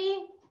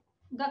Giori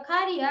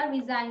Gakharia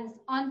resigns.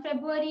 On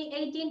February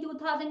 18,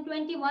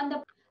 2021,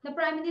 the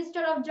Prime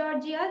Minister of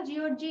Georgia,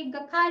 Georgi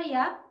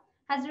Gakharia,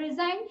 has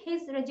resigned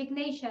his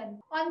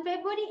resignation. On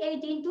February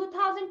 18,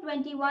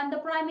 2021, the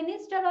Prime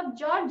Minister of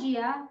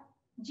Georgia,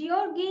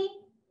 Georgi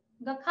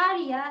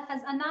Gakharia,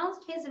 has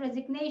announced his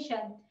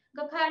resignation.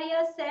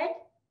 Gakharia said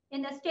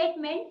in a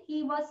statement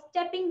he was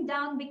stepping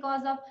down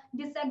because of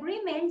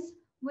disagreements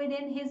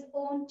within his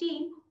own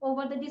team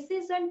over the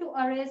decision to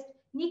arrest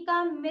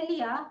Nika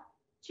Melia,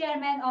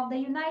 chairman of the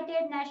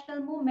United National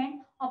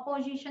Movement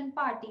opposition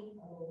party.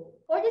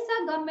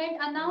 Odisha government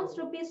announced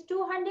rupees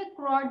 200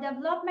 crore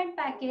development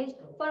package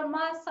for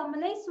Ma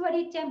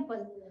Samleswari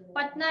temple.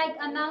 Patnaik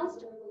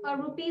announced a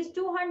rupees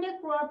 200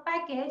 crore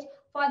package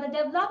for the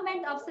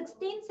development of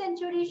 16th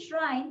century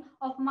shrine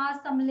of Ma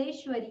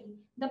Samleswari,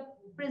 the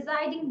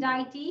presiding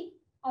deity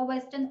of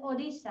Western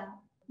Odisha.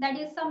 That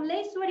is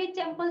Samleswari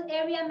Temple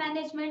Area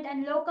Management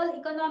and Local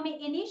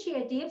Economic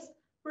Initiatives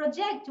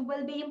project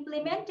will be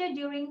implemented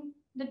during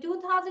the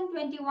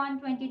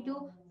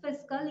 2021-22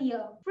 fiscal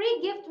year. Free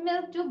gift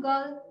milk to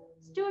girl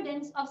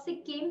students of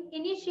Sikkim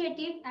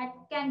initiative at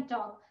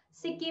Gangtok.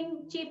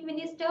 Sikkim Chief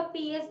Minister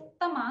P.S.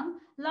 Tamang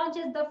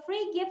launches the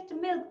free gift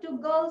milk to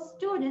girl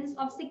students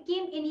of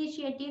Sikkim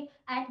initiative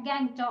at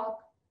Gangtok.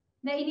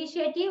 The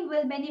initiative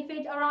will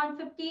benefit around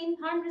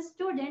 1,500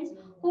 students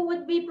who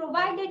would be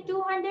provided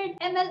 200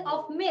 ml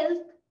of milk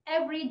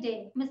every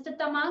day. Mr.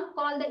 Tamang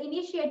called the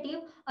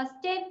initiative a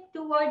step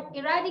toward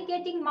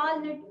eradicating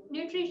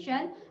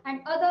malnutrition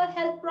and other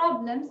health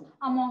problems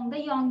among the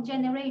young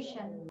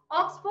generation.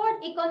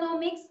 Oxford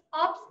Economics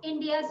ups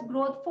India's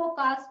growth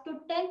forecast to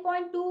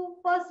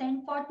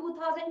 10.2% for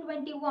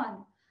 2021.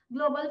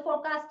 Global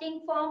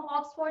forecasting firm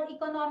Oxford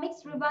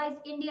Economics revised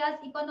India's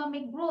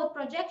economic growth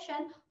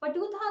projection for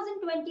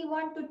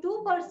 2021 to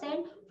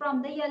 2%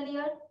 from the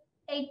earlier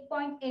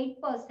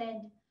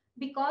 8.8%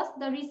 because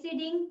the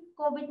receding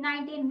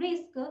COVID-19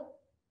 risk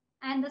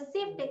and the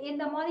shift in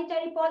the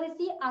monetary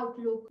policy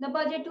outlook. The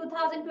budget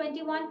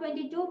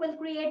 2021-22 will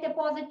create a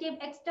positive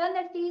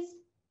externalities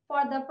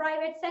for the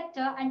private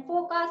sector and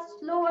forecast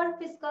slower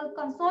fiscal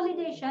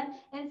consolidation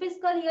in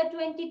fiscal year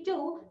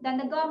 22 than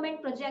the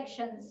government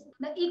projections.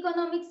 The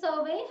economic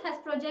survey has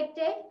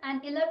projected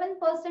an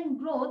 11%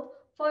 growth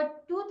for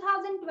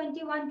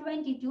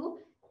 2021-22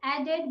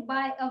 added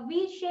by a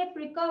V-shaped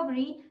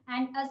recovery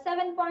and a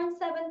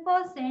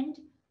 7.7%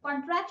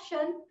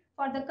 contraction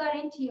for the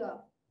current year.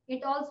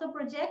 It also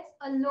projects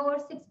a lower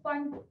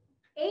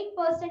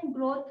 6.8%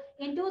 growth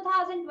in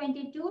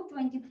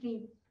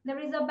 2022-23. The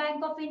Reserve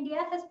Bank of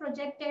India has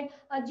projected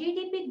a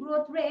GDP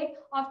growth rate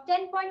of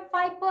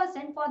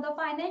 10.5% for the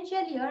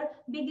financial year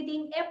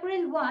beginning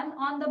April 1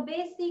 on the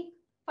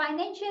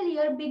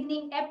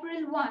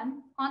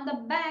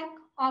back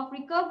of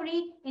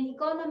recovery in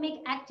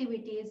economic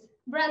activities.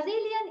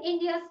 Brazilian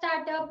India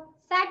startup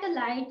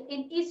satellite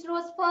in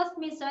ISRO's first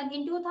mission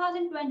in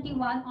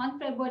 2021 on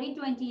February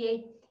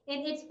 28.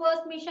 In its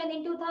first mission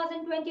in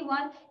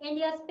 2021,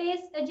 India's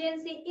space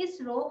agency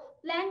ISRO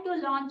planned to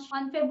launch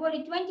on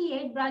February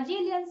 28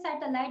 Brazilian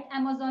satellite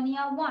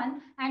Amazonia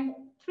 1 and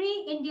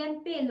 3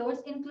 Indian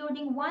payloads,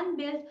 including one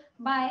built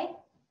by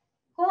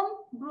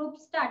Home Group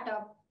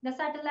startup. The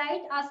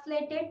satellites are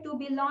slated to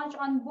be launched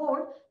on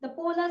board the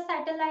Polar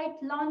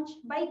Satellite Launch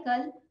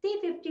Vehicle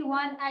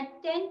C-51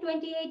 at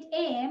 10:28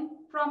 a.m.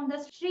 from the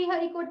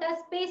Sriharikota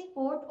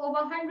spaceport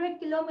over 100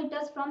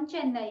 kilometers from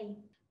Chennai.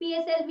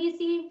 PSLV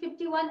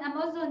C-51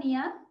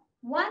 Amazonia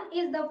 1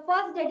 is the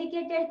first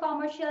dedicated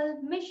commercial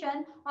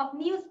mission of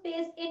New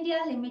Space India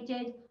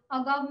Limited,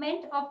 a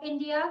Government of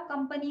India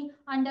company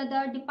under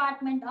the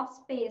Department of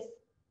Space.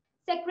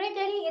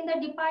 Secretary in the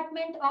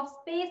Department of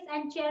Space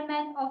and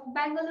Chairman of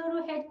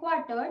Bangalore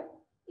headquartered,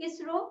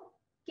 ISRO,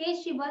 K.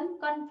 Shivan,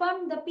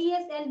 confirmed the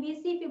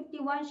PSLV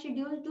C-51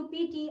 schedule to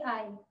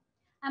PTI.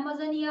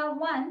 Amazonia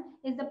 1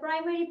 is the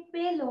primary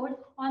payload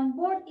on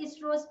board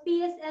ISRO's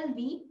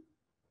PSLV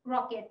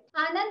rocket.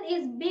 Anand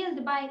is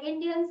built by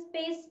Indian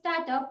space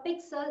startup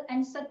Pixel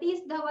and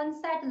Satish Dhawan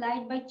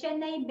satellite by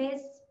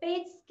Chennai-based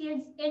Space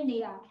Skills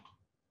India.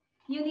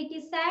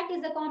 UnitySat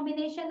is a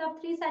combination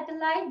of 3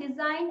 satellites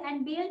designed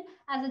and built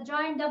as a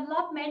joint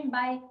development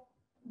by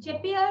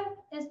Jaipur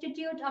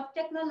Institute of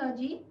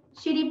Technology,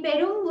 Shri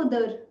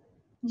Perumbudur,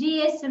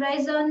 GS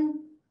Raison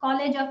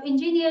College of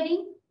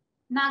Engineering,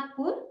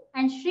 Nagpur,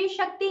 and Sri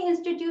Shakti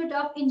Institute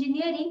of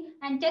Engineering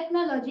and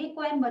Technology,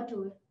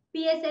 Coimbatore.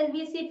 PSLV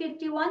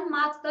C-51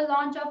 marks the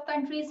launch of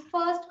country's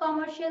first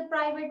commercial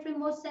private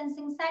remote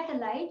sensing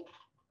satellite,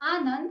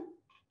 Anand,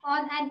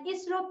 on an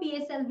ISRO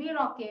PSLV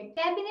rocket.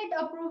 Cabinet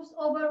approves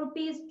over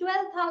rupees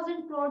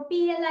 12,000 crore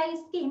PLI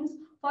schemes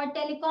for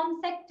telecom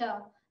sector.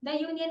 The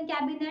Union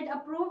Cabinet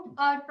approved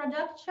a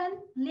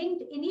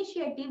production-linked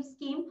initiative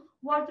scheme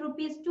worth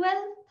rupees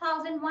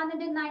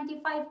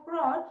 12,195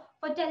 crore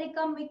for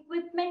telecom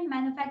equipment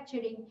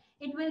manufacturing.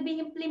 It will be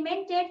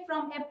implemented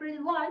from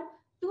April 1,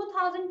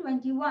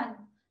 2021.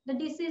 The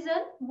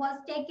decision was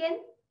taken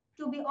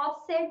to be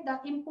offset the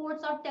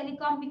imports of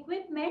telecom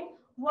equipment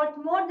worth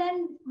more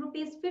than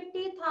rupees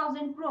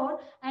 50,000 crore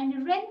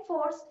and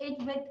reinforce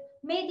it with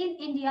made in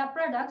India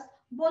products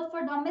both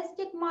for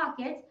domestic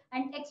markets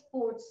and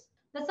exports.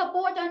 The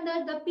support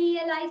under the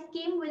PLI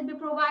scheme will be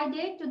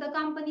provided to the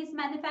company's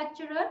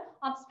manufacturer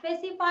of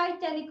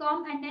specified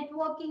telecom and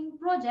networking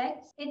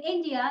projects in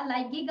India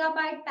like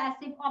gigabyte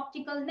passive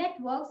optical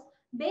networks,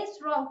 base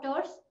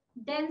routers,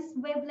 dense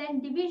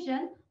wavelength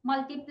division,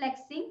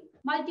 multiplexing,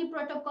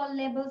 multi-protocol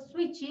label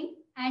switching,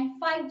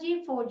 and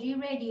 5G, 4G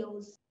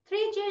radios.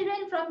 3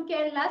 children from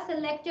Kerala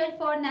selected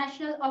for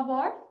National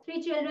Award.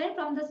 3 children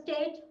from the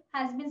state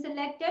has been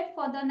selected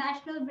for the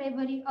National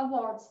Bravery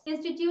Awards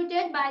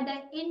instituted by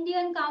the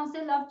Indian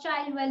Council of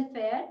Child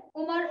Welfare.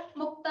 Umar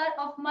Mukhtar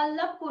of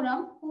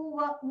Mallappuram, who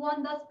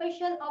won the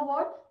special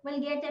award, will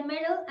get a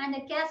medal and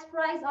a cash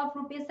prize of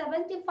rupees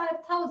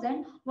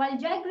 75,000, while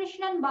Jai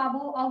Krishnan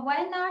Babu of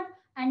Wayanad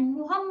and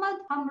Muhammad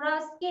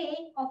Hamras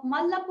K of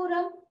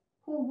Mallappuram,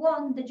 who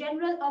won the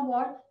general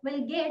award,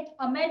 will get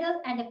a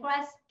medal and a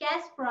cash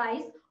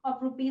prize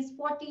of rupees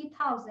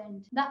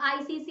 40,000. The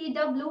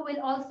ICCW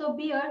will also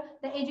bear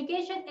the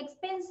education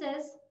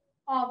expenses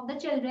of the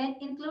children,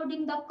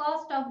 including the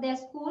cost of their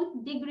school,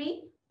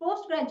 degree,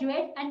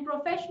 postgraduate and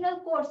professional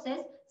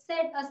courses,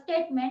 said a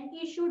statement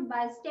issued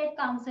by State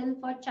Council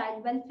for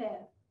Child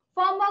Welfare.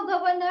 Former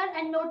governor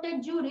and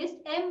noted jurist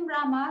M.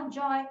 Rama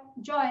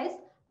Joyce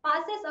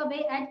passes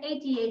away at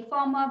 88.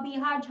 Former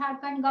Bihar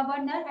Jharkhand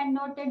governor and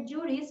noted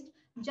jurist,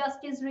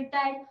 Justice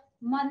retired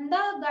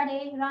Manda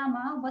Gade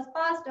Rama was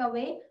passed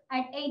away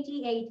at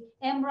 88.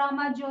 M.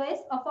 Rama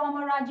Joyce, a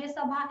former Rajya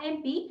Sabha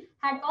MP,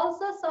 had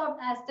also served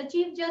as the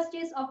Chief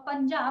Justice of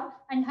Punjab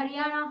and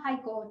Haryana High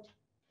Court.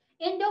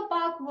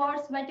 Indo-Pak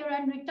Wars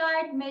veteran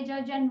retired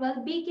Major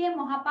General B.K.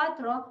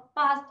 Mohapatra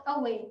passed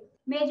away.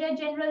 Major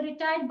General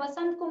retired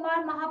Basant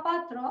Kumar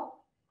Mahapatra,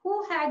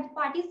 who had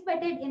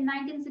participated in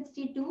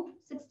 1962,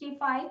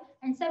 65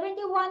 and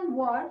 71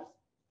 wars,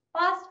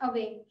 passed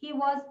away. He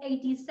was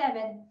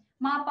 87.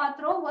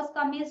 Mahapatra was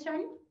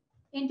commissioned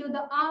into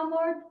the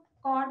Armored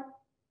Corps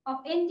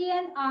of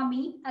Indian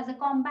Army as a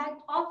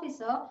combat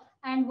officer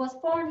and was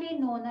fondly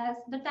known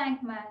as the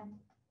Tank Man.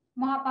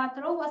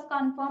 Mahapatra was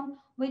confirmed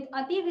with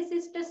Ati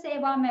Visishta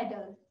Seva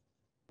Medal.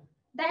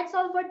 That's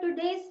all for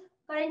today's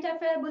current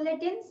affair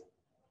bulletins.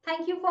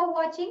 Thank you for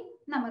watching.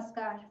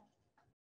 Namaskar.